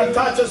 Satan cannot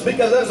touch us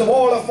because there's a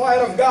wall of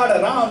fire of God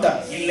around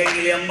us.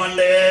 ഇല്ലെങ്കിൽ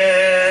എമ്മണ്ടേ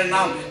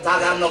നാം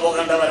തകർന്നു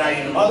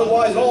പോകേണ്ടവരായിരുന്നു.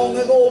 Otherwise, long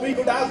ago we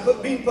could have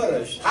been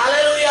perished.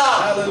 Hallelujah.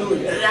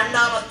 Hallelujah.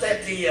 രണ്ടാമത്തെ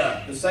തീ,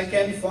 The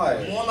second fire.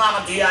 മൂന്നാം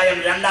അധ്യായം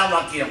രണ്ടാം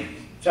വാക്യം.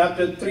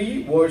 Chapter 3,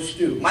 verse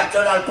 2.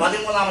 മറ്റൊരാൾ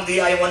 13-ാം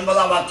അധ്യായം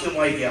 9-ാം വാക്യം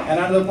വായിക്കാം.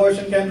 Another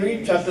person can read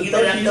chapter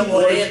 13,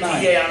 verse 9.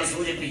 തീയാണ്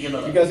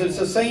സൂചിപ്പിക്കുന്നത്. Because it's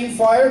the same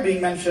fire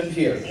being mentioned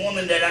here. 3:2.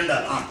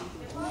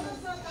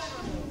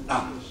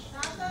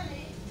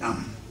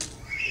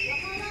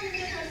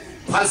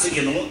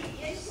 ഫലസിക്കുന്നു.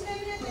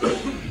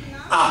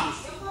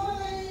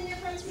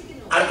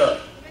 അടുത്ത,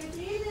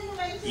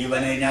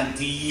 ഇവനെ ഞാൻ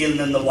തീയിൽ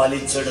നിന്ന്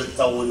വലിച്ചെടുത്ത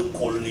ഒരു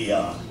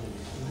കൊള്ളിയാണ്.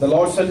 The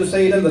Lord said to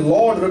Satan, the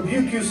Lord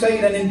rebuke you,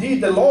 Satan. Indeed,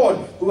 the Lord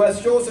who has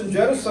chosen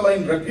Jerusalem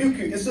rebuke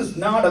you. Is this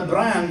not a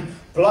brand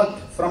plucked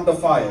from the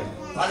fire?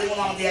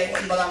 13-ാം അധ്യായം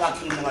 9-ാം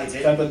വാക്യം എന്ന് വായിച്ചേ.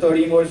 Chapter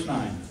 13, verse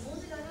 9.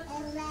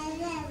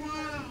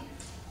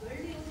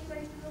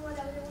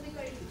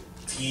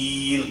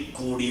 തീയിൽ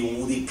കൂടി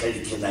ഊതി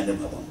കഴിക്കുന്ന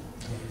അനുഭവം.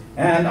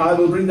 And I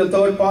will bring the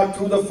third part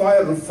through the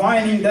fire,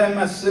 refining them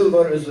as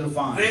silver is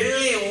refined.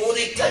 വെള്ളി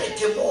ഊതി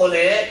കഴിക്കും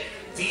പോലെ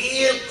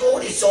തീയിൽ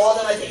കൂടി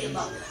ശോധന ചെയ്യുന്ന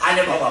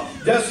അനുഭവം.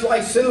 Just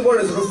like silver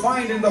is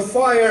refined in the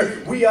fire,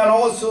 we are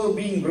also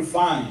being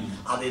refined.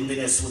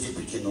 അതെന്തിനെ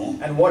സൂചിപ്പിക്കുന്നു?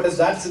 And what does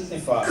that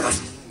signify?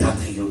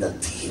 കഷ്ടതയുടെ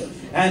തീ.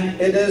 And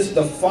it is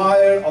the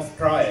fire of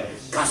trials.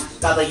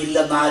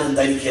 കഷ്ടതയില്ലെന്നാരും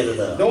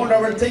ധരിക്കരുത്. Don't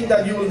ever think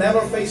that you will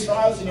never face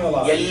trials in your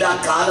life. എല്ലാ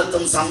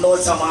കാലത്തും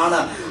സന്തോഷമാണ്,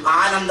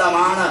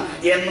 ആനന്ദമാണ്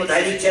എന്ന്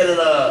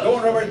ധരിക്കരുത്.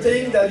 Don't ever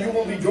think that you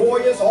will be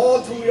joyous all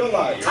through your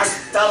life.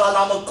 കഷ്ടത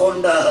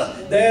നമുക്കുണ്ട്.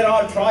 There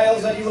are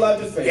trials that you will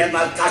have to face.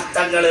 എന്നാൽ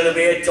കഷ്ടങ്ങളിലും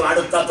ഏറ്റവും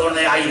അടുത്ത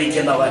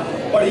തുണയായിരിക്കുന്നവൻ.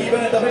 But even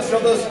in the midst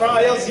of those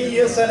trials, he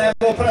is an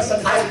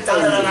ever-present help for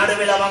you.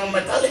 നടുവിൽ അവൻ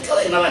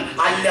തള്ളിക്കളയുന്നവൻ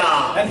അല്ല.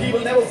 And he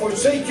will never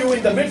forsake you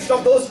in the midst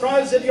of those trials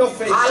that you are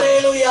facing.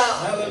 Hallelujah.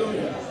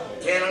 Hallelujah.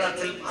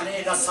 കേരളത്തിൽ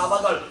അനേക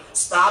സഭകൾ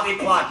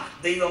സ്ഥാപിക്കാൻ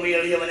ദൈവം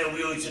എളിയവനെ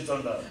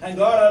ഉപയോഗിച്ചിട്ടുണ്ട്. And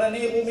God had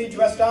enabled me to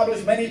establish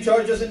many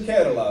churches in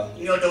Kerala.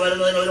 ഇങ്ങോട്ട്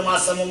വരുന്നതിന് ഒരു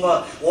മാസം മുമ്പ്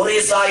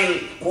ഒറീസയിൽ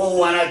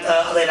പോകുവാനായിട്ട്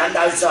അത് 2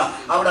 ആഴ്ച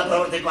അവിടെ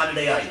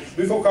പ്രവർത്തിക്കാനിടയായി.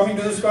 Before coming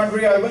to this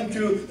country, I went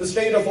to the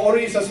state of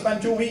Orissa, spent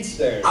 2 weeks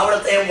there.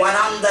 അവിടുത്തെ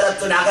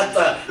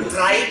വനാന്തരത്തിനകത്ത്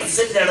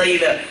ട്രൈബ്സിന്റെ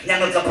ഇടയിൽ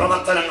ഞങ്ങൾക്ക്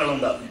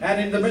പ്രവർത്തനങ്ങളുണ്ട്. And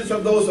in the midst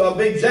of those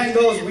big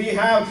jungles, we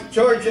have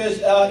churches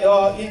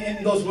in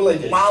those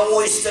villages.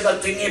 മാവോയിസ്റ്റുകൾ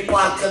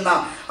തിങ്ങിപ്പാർക്കുന്ന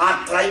ആ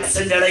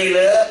ട്രൈബ്സിന്റെ ഇടയിൽ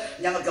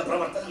ഞങ്ങൾക്ക്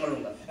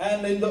പ്രവർത്തനങ്ങളുണ്ട്.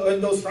 And in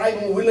those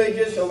tribal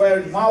villages where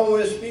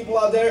Maoist people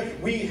are there,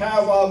 we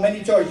have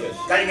many churches.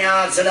 കഴിഞ്ഞ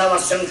ചില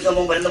വർഷങ്ങൾക്ക്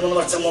മുമ്പ് 2-3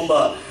 വർഷം മുമ്പ്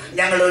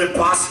ഞങ്ങളുടെ ഒരു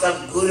പാസ്റ്റർ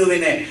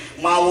ഗുരുവിനെ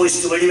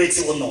മാവോയിസ്റ്റ്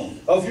വെടിവെച്ച് കൊന്നു.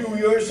 A few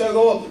years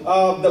ago,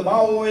 the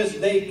Maoists,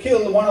 they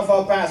killed one of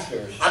our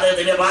pastors.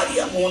 അദ്ദേഹത്തിന്റെ ഭാര്യ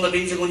 3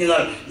 പിഞ്ചു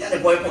കുഞ്ഞുങ്ങൾ ഞാൻ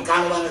പോയപ്പോൾ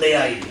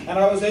കാണുവാനിടയായി. And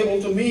I was able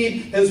to meet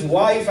his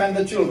wife and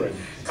the children.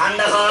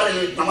 കണ്ടഹാറിൽ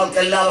നമുക്ക്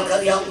എല്ലാവർക്കും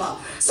അറിയാവുന്ന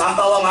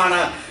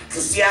സംഭവമാണ്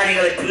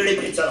ക്രിസ്ത്യാനികളെ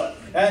പീഡിപ്പിച്ചത്.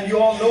 And you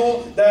all know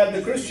that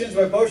the Christians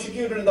were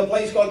persecuted in the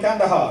place called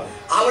Kandahar.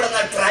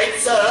 അവിടുന്ന്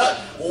ട്രൈബ്സ്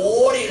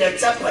ഓടി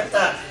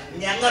രക്ഷപ്പെട്ട്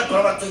ഞങ്ങൾ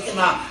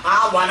പ്രവർത്തിക്കുന്ന ആ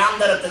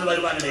വനാന്തരത്തിൽ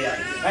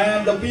വരുവാനിടയായി. And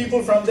the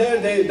people from there,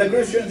 the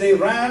Christians, they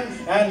ran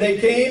and they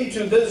came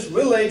to this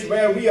village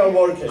where we are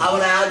working.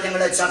 അവിടെ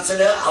ഞങ്ങളുടെ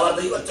ചർച്ചിൽ അവർ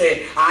ദൈവത്തെ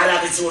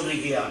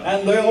ആരാധിച്ചുകൊണ്ടിരിക്കുകയാണ്. And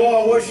they all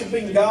are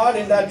worshiping God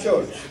in that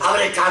church.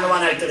 അവരെ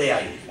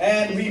കാണുവാനായിട്ടിടയായി.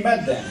 And we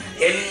met them.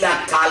 എല്ലാ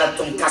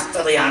കാലത്തും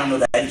കഷ്ടതയാണെന്ന്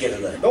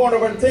ധരിക്കരുത്. Don't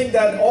ever think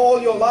that all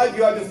your life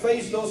you have to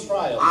face those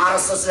trials.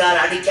 ആർഎസ്എസ്കാർ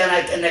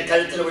അടിക്കാനായിട്ട് എന്നെ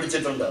കഴുത്തിൽ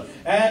പിടിച്ചിട്ടുണ്ട്.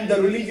 And the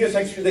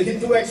the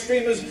Hindu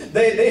extremists,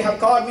 they have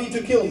caught me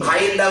to kill me.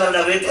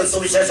 ഹൈന്ദവരുടെ വീട്ടിൽ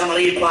സുവിശേഷം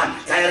അറിയിപ്പാൻ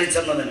കയറി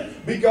ചെന്നതിന്.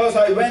 Because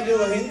I went to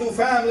the Hindu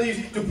families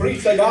to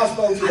preach the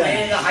gospel to them.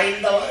 അനേക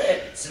ഹൈന്ദവരെ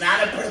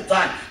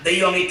സ്നാനപ്പെടുത്താൻ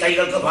ദൈവം ഈ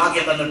കൈകൾക്ക്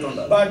ഭാഗ്യം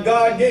തന്നിട്ടുണ്ട്. But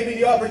God gave me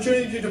the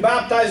opportunity to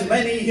baptize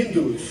many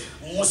Hindus.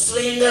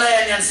 മുസ്ലിങ്ങളെ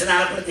ഞാൻ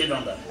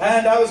സ്നാനപ്പെടുത്തിയിട്ടുണ്ട്.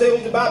 And I was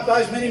able to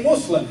baptize many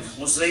Muslims.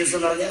 Muslims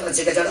എന്ന് പറഞ്ഞാൽ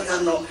ഇറച്ചി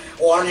കച്ചവടക്കാരനോ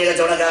ഓറഞ്ച്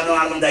കച്ചവടക്കാരനോ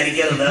ആണെന്നും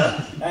ധരിക്കരുത്.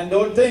 And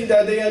don't think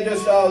that they are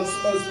just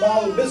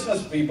small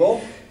business people.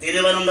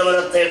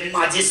 തിരുവനന്തപുരത്തെ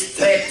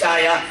മജിസ്ട്രേറ്റ്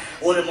ആയ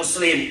ഒരു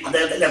മുസ്ലിം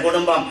അദ്ദേഹത്തിന്റെ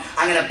കുടുംബം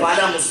അങ്ങനെ പല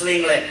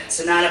മുസ്ലിങ്ങളെ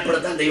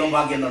സ്നാനപ്പെടുത്താൻ ദൈവം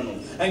ഭാഗ്യം തന്നു.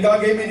 And God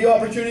gave me the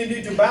opportunity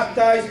to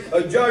baptize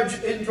a judge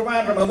in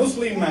Trivandrum, a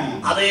Muslim man.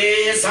 അതേ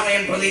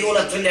സമയം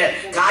പ്രതികൂലത്തിന്റെ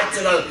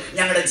കാറ്റുകൾ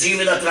ഞങ്ങളുടെ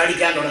ജീവിതത്തിൽ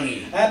അടിക്കാൻ തുടങ്ങി.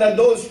 And at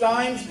those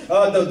times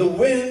the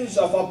winds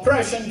of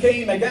oppression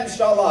came against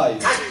our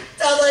lives.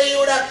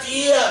 കഷ്ടതയുടെ തീ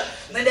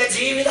നിന്റെ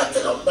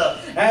ജീവിതത്തിലുണ്ട്.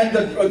 And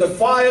the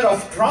fire of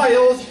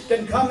trials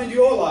can come into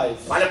your life.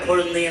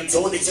 പലപ്പോഴും നീ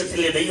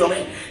ചോദിച്ചിട്ടില്ലേ, ദൈവമേ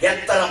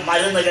എത്ര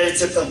മരുന്ന്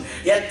കഴിച്ചിട്ടും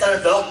എത്ര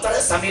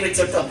ഡോക്ടറെ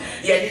സമീപിച്ചിട്ടും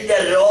എന്റെ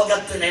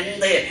രോഗത്തിന്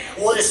എന്തേ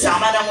ഒരു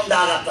ശമനം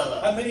ഉണ്ടാകാത്തത്?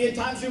 And many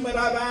times you might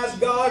have asked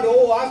God,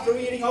 oh, after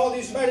eating all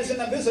these medicine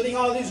and visiting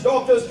all these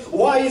doctors,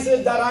 why is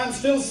it that I'm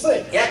still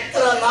sick?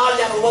 എത്ര നാൾ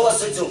ഞാൻ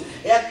ഉപവസിച്ചു,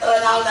 എത്ര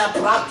നാൾ ഞാൻ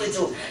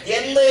പ്രാർത്ഥിച്ചു,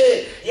 എന്ത്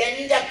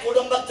എന്റെ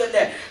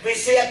കുടുംബത്തിന്റെ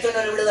വിഷയത്തിന്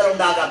ഒരു വിടുതൽ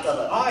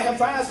ഉണ്ടാകാത്തത്? I have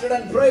fasted and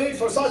prayed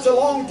for such a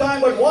long time,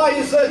 but why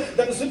is it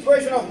that the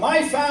situation of my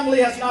family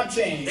has not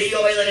changed?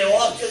 ദൈവവേദന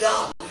ഓർക്കുക,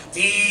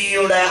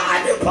 തീയുടെ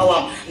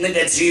അനുഭവം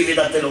നിന്റെ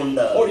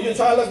ജീവിതത്തിലുണ്ട്. Oh, you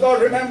child of God,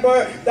 remember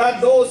that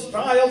those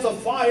trials of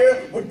fire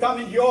would come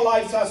into your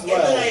lives as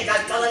well.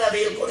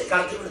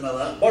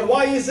 But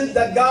why is it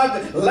that God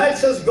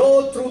lets us go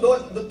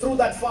through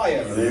that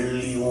fire?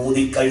 വെള്ളി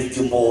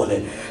ഊതിക്കഴിക്കും പോലെ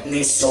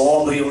നീ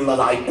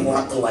ശോഭയുള്ളതായി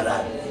പുറത്തു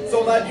വരാൻ. So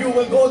that you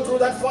will go through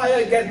that fire,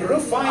 get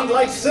refined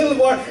like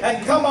silver, and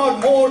come out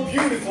more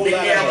beautiful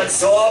than ever.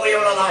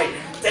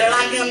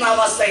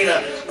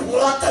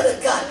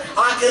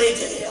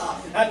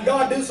 And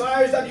God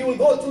desires that you will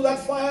go through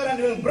that fire and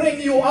He will bring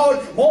you out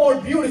more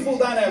beautiful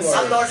than ever.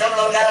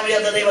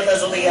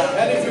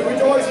 And if you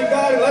rejoice in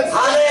God, let's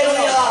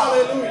hallelujah.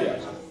 Hallelujah.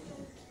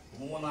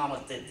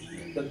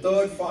 The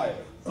third fire.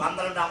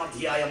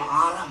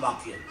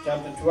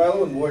 Chapter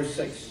 12 and verse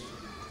 6.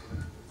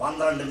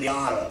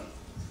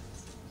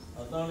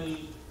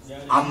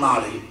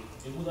 അന്നാളിൽ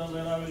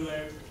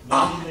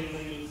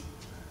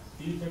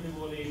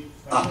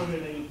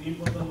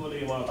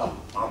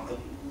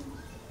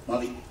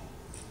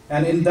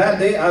And in that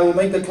day I will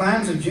make the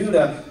clans of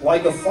Judah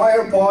like a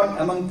fire pot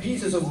among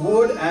pieces of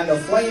wood and a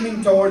flaming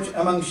torch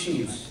among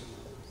sheaves.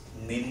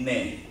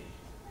 നിന്നെ,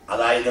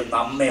 അതായത്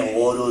നമ്മെ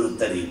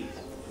ഓരോരുത്തരെയും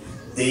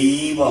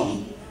ദൈവം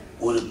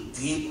ഒരു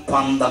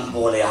തീപ്പന്തം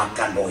പോലെ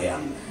ആക്കാൻ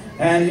പോവുകയാണ്.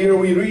 And here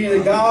we read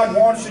that God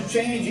wants to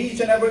change each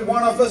and every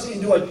one of us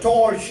into a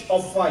torch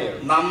of fire.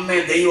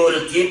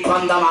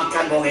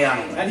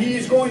 And He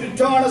is going to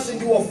turn us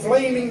into a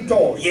flaming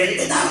torch.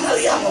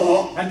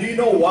 And do you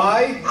know why?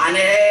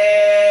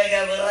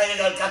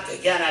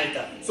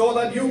 So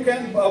that you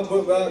can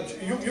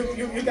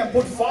you can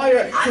put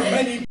fire to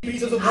many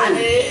pieces of wood.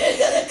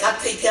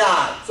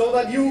 So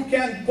that you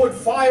can put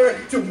fire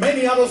to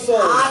many other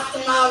souls.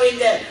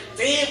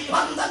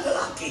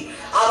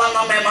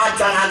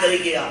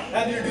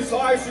 And He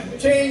desires to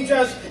change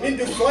us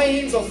into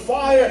flames of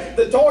fire,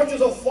 the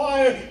torches of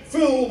fire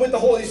filled with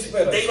the Holy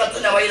Spirit.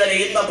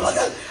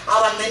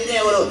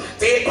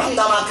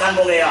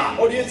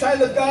 Oh, dear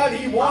child of God,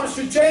 He wants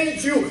to change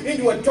you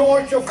into a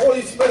torch of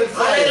Holy Spirit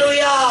fire.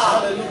 Hallelujah.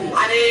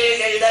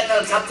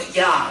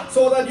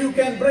 So that you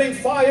can bring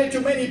fire to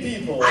many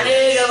people.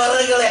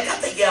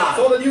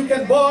 So that you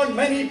can burn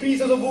many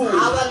pieces of wood.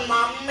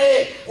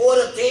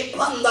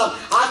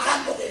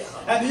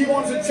 And He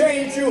wants to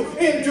change you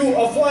into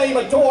a flame,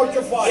 a torch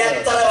of fire.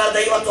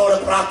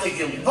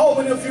 How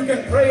many of you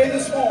can pray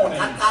this morning?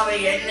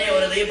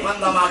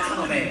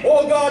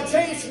 Oh God,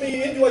 change me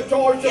into a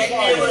torch of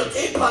fire.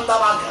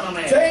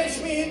 Change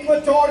me into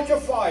a torch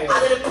of fire.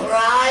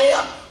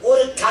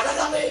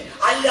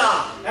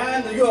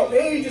 And your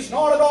age is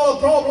not at all a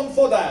problem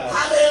for that.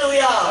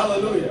 Hallelujah.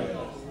 Hallelujah.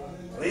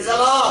 Praise the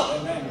Lord.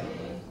 Amen.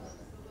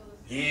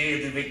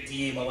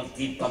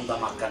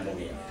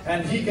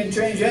 And He can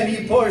change any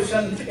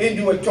person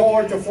into a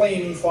torch of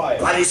flaming fire.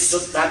 And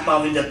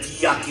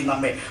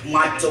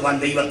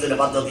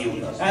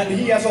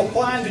He has a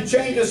plan to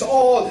change us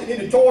all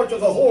into torch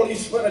of the Holy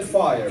Spirit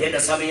fire.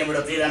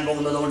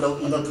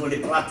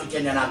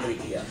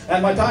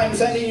 And my time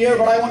is ending here,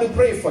 but I want to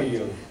pray for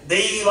you.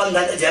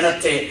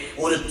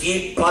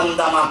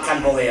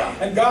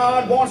 And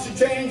God wants to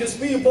change His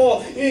people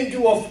into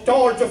a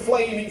torch of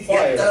flaming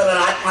fire.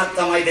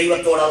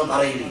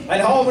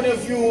 And how many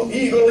of you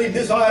eagerly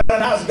desire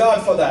and ask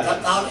God for that?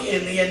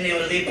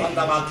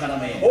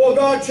 Oh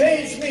God,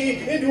 change me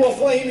into a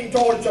flaming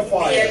torch of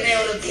fire.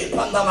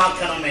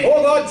 Oh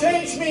God,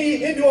 change me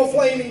into a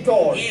flaming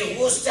torch.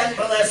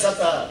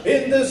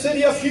 In the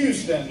city of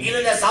Houston.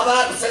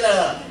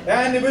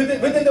 And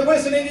within the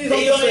vicinities of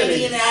the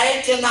city.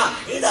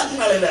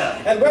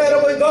 And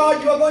wherever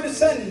God you are going to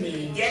send me.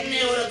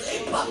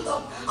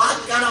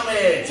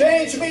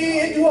 Change me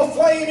into a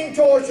flaming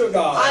torch of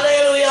God.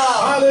 Hallelujah.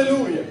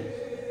 Hallelujah.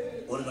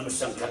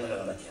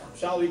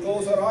 Shall we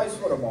close our eyes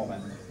for a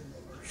moment?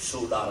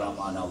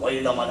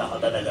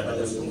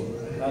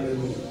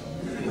 Hallelujah.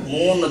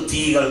 മൂന്ന്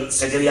തീകൾ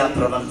സെഖരിയാ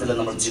പ്രവചനത്തിൽ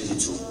നമ്മൾ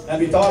ചിന്തിച്ചു. And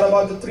we thought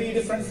about the three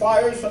different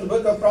fires from the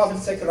book of prophet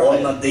Zechariah.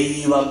 ഒന്ന്,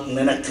 ദൈവം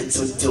നിനക്ക്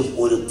ചുറ്റും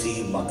ഒരു തീ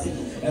മതിൽ.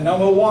 And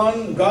number one,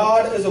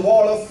 God is a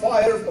wall of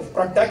fire of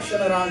protection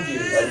around you.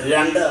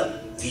 രണ്ട്,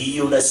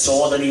 തീയുടെ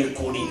ശോധനയിൽ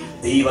കൂടി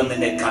ദൈവം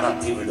നിന്നെ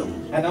കടത്തിവിടും.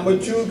 And number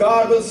two,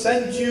 God will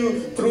send you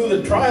through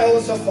the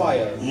trials of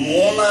fire.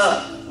 മൂന്ന്,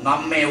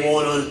 നമ്മെ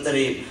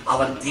ഓരോരുത്തരെയും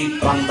അവൻ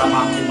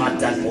തീപ്പന്തമാക്കി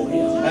മാറ്റാൻ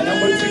പോകുകയാണ്. And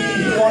number three,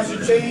 he wants to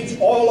change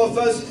all of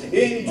us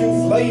into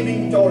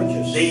flaming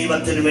torches.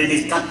 ദൈവത്തിന് വേണ്ടി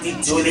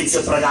കത്തിജ്വലിച്ച്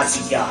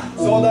പ്രകാശിക്കാൻ.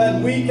 So that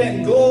we can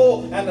go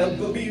and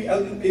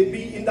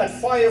be in that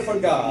fire for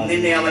God.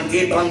 നിന്നെ അവൻ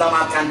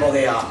തീപ്പന്തമാക്കാൻ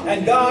പോകുകയാണ്. And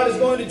God is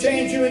going to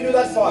change you into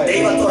that fire.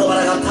 ദൈവത്തോട് പറ,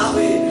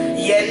 കർത്താവേ,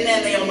 എന്നെ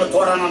നീ ഒന്ന്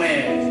തൊടണമേ.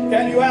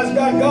 Can you ask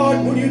God, God,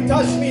 would you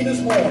touch me this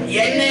morning?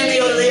 എന്നെ നീ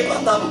ഒരു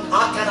തീപ്പന്തം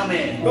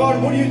ആക്കണമേ. God,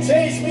 would you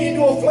change me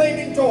into a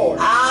flaming torch?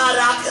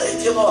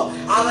 ആരാഗ്രഹിക്കുമോ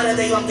അവരെ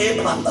ദൈവം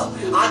തീപ്പന്തം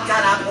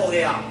ആക്കാനാ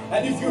പോകുകയാണ്.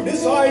 And if you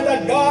decide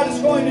that God is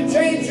going to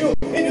change you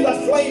into that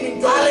flaming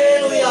torch,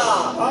 hallelujah.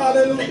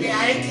 hallelujah, നിന്നെ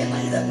അയക്കുന്ന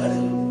ഇടങ്ങളിൽ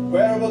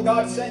wherever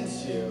God sends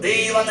you,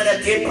 ദൈവം നിന്നെ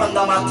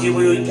തീപ്പന്തമാക്കി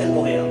ഉപയോഗിക്കാൻ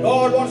പോകുകയാണ്.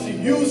 God wants to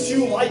use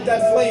you like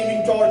that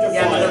flaming torch of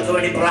ഞാൻ fire. നിങ്ങൾക്ക്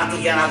വേണ്ടി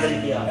പ്രാർത്ഥിക്കാൻ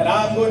ആഗ്രഹിക്കുകയാണ്. And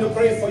I'm going to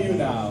pray for you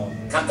now.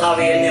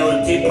 കർത്താവേ, എന്നെ ഒരു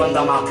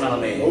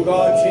തീപ്പന്തമാക്കണമേ. Oh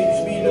God, change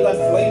me into that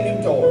flaming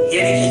torch.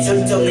 എനിക്ക്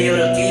ചുറ്റും നീ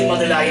ഒരു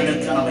തീമതിലായി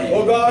നിൽക്കണമേ.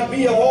 Oh God,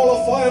 be a wall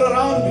of fire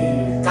around me.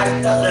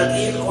 കർത്താവിന്റെ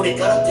തീയിൽ കൂടി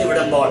കടത്തി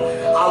വിടുമ്പോൾ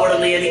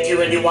അവിടുന്ന് എനിക്ക്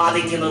വേണ്ടി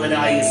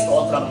വാദിക്കുന്നതിനായി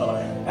സ്തോത്രം എന്ന്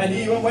പറയാം. And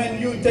even when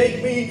you take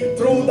me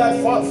through that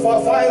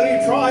fiery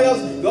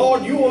trials,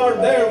 Lord, you are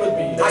there with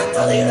me.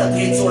 കർത്താവിന്റെ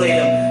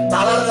തീച്ചുളയിലും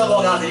തളർന്നു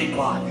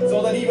പോകാതിരിക്കാൻ. So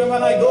that even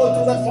when I go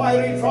through that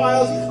fiery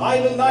trials,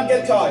 I will not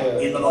get tired.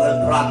 ഇന്ന് മുതൽ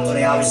പ്രാർത്ഥന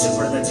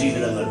ആവശ്യപ്പെടുന്ന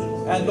ജീവിതങ്ങൾ,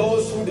 And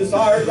those who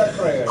desire that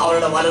prayer,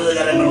 അവരുടെ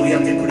വലതുകരങ്ങൾ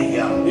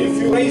ഉയർത്തിപ്പിടിക്കുക. if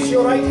you raise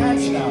your right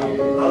hands now,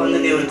 അവൻ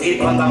നിന്നെ ഒരു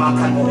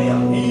തീപ്പന്തമാക്കാൻ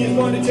പോകുകയാണ്. He is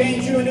going to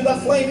change you into that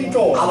flaming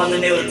torch. അവൻ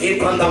നിന്നെ ഒരു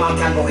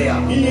തീപ്പന്തമാക്കാൻ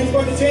പോകുകയാണ്. He is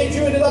going to change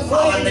you into that അവൻ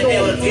flaming നിന്നെ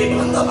ഒരു torch.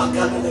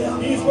 തീപ്പന്തമാക്കാൻ പോകുകയാണ്.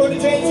 He is going to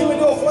change you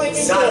into a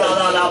flaming torch.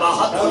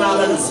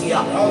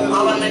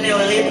 അവൻ നിന്നെ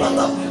ഒരു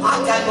തീപ്പന്തം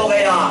ആക്കാൻ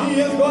പോകുകയാണ്. He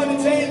is going to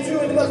change you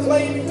into that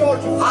flaming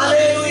torch.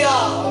 Hallelujah.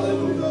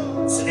 Hallelujah.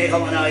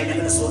 സ്നേഹവാനായ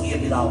ഞങ്ങളുടെ സ്വർഗീയ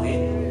പിതാവേ,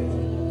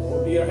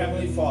 Dear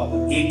Heavenly Father,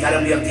 ഈ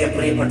കരം ഉയർത്തിയ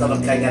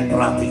പ്രിയപ്പെട്ടവർക്കായി ഞാൻ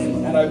പ്രാർത്ഥിക്കുന്നു.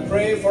 and I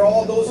pray for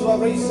all those who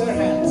have raised their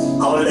hands.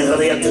 അവരുടെ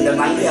ഹൃദയത്തിന്റെ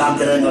നല്ല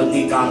ആഗ്രഹങ്ങൾ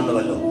നീ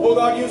കാണുന്നുവല്ലോ. Oh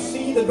God, you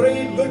see the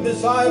great good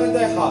desire in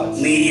their hearts.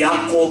 നീ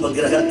യാക്കോബ്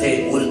ഗൃഹത്തെ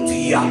ഒരു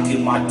തീയാക്കി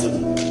മാറ്റും.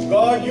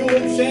 God, you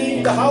will change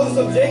the house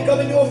of Jacob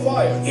into a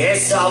fire.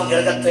 ഏശാവ്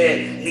ഗൃഹത്തെ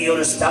നീ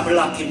ഒരു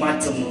സ്റ്റബിളാക്കി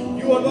മാറ്റും.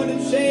 You are going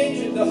to change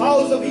the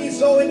house of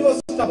Esau into a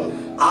stubble.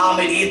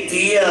 ആമേൻ. ഈ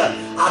തീ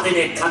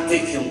അതിനെ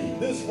കത്തിക്കും.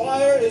 This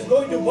fire is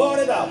going to burn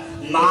it out.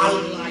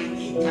 നാളായി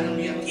ഈ കരം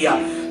ഉയർത്തിയ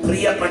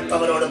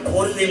പ്രിയപ്പെട്ടവരോട്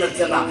പൊരുതി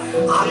നിൽക്കുന്ന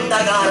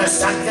അന്ധകാര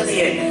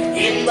ശക്തിയെ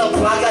ഇന്ന്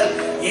പകൽ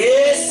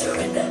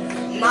യേശുവിന്റെ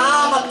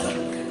നാമത്തിൽ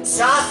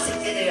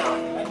ശാസിക്കുകയാണ്.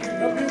 And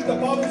we rebuke the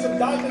powers of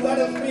darkness that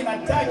has been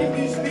attacking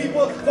these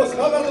people for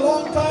a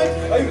long time.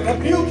 I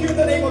rebuke you in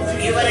the name of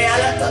Jesus. ഇവരെ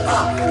അലട്ടുന്ന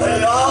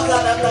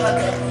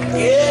രോഗബന്ധനത്തെ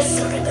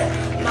യേശുവിന്റെ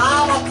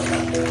നാമത്തിൽ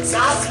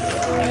ശാസിക്കുകയാണ്.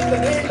 In the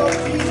name of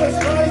Jesus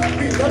Christ,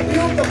 we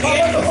rebuke the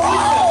powers of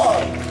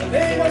darkness. In the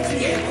name of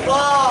Jesus.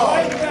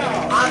 Right now.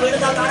 ആ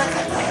വിടുതൽ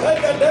നടക്കട്ടെ. Let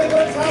the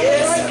deliverance happen right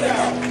യേശുവിന്റെ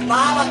now.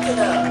 നാമത്തിൽ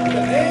In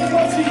the name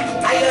of Jesus.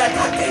 കൈകളെ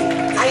തട്ടി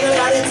കൈകളെ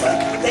അടിച്ച്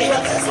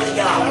ദൈവത്തെ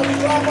സ്തുതിക്കാം. Now we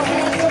clap our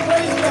hands.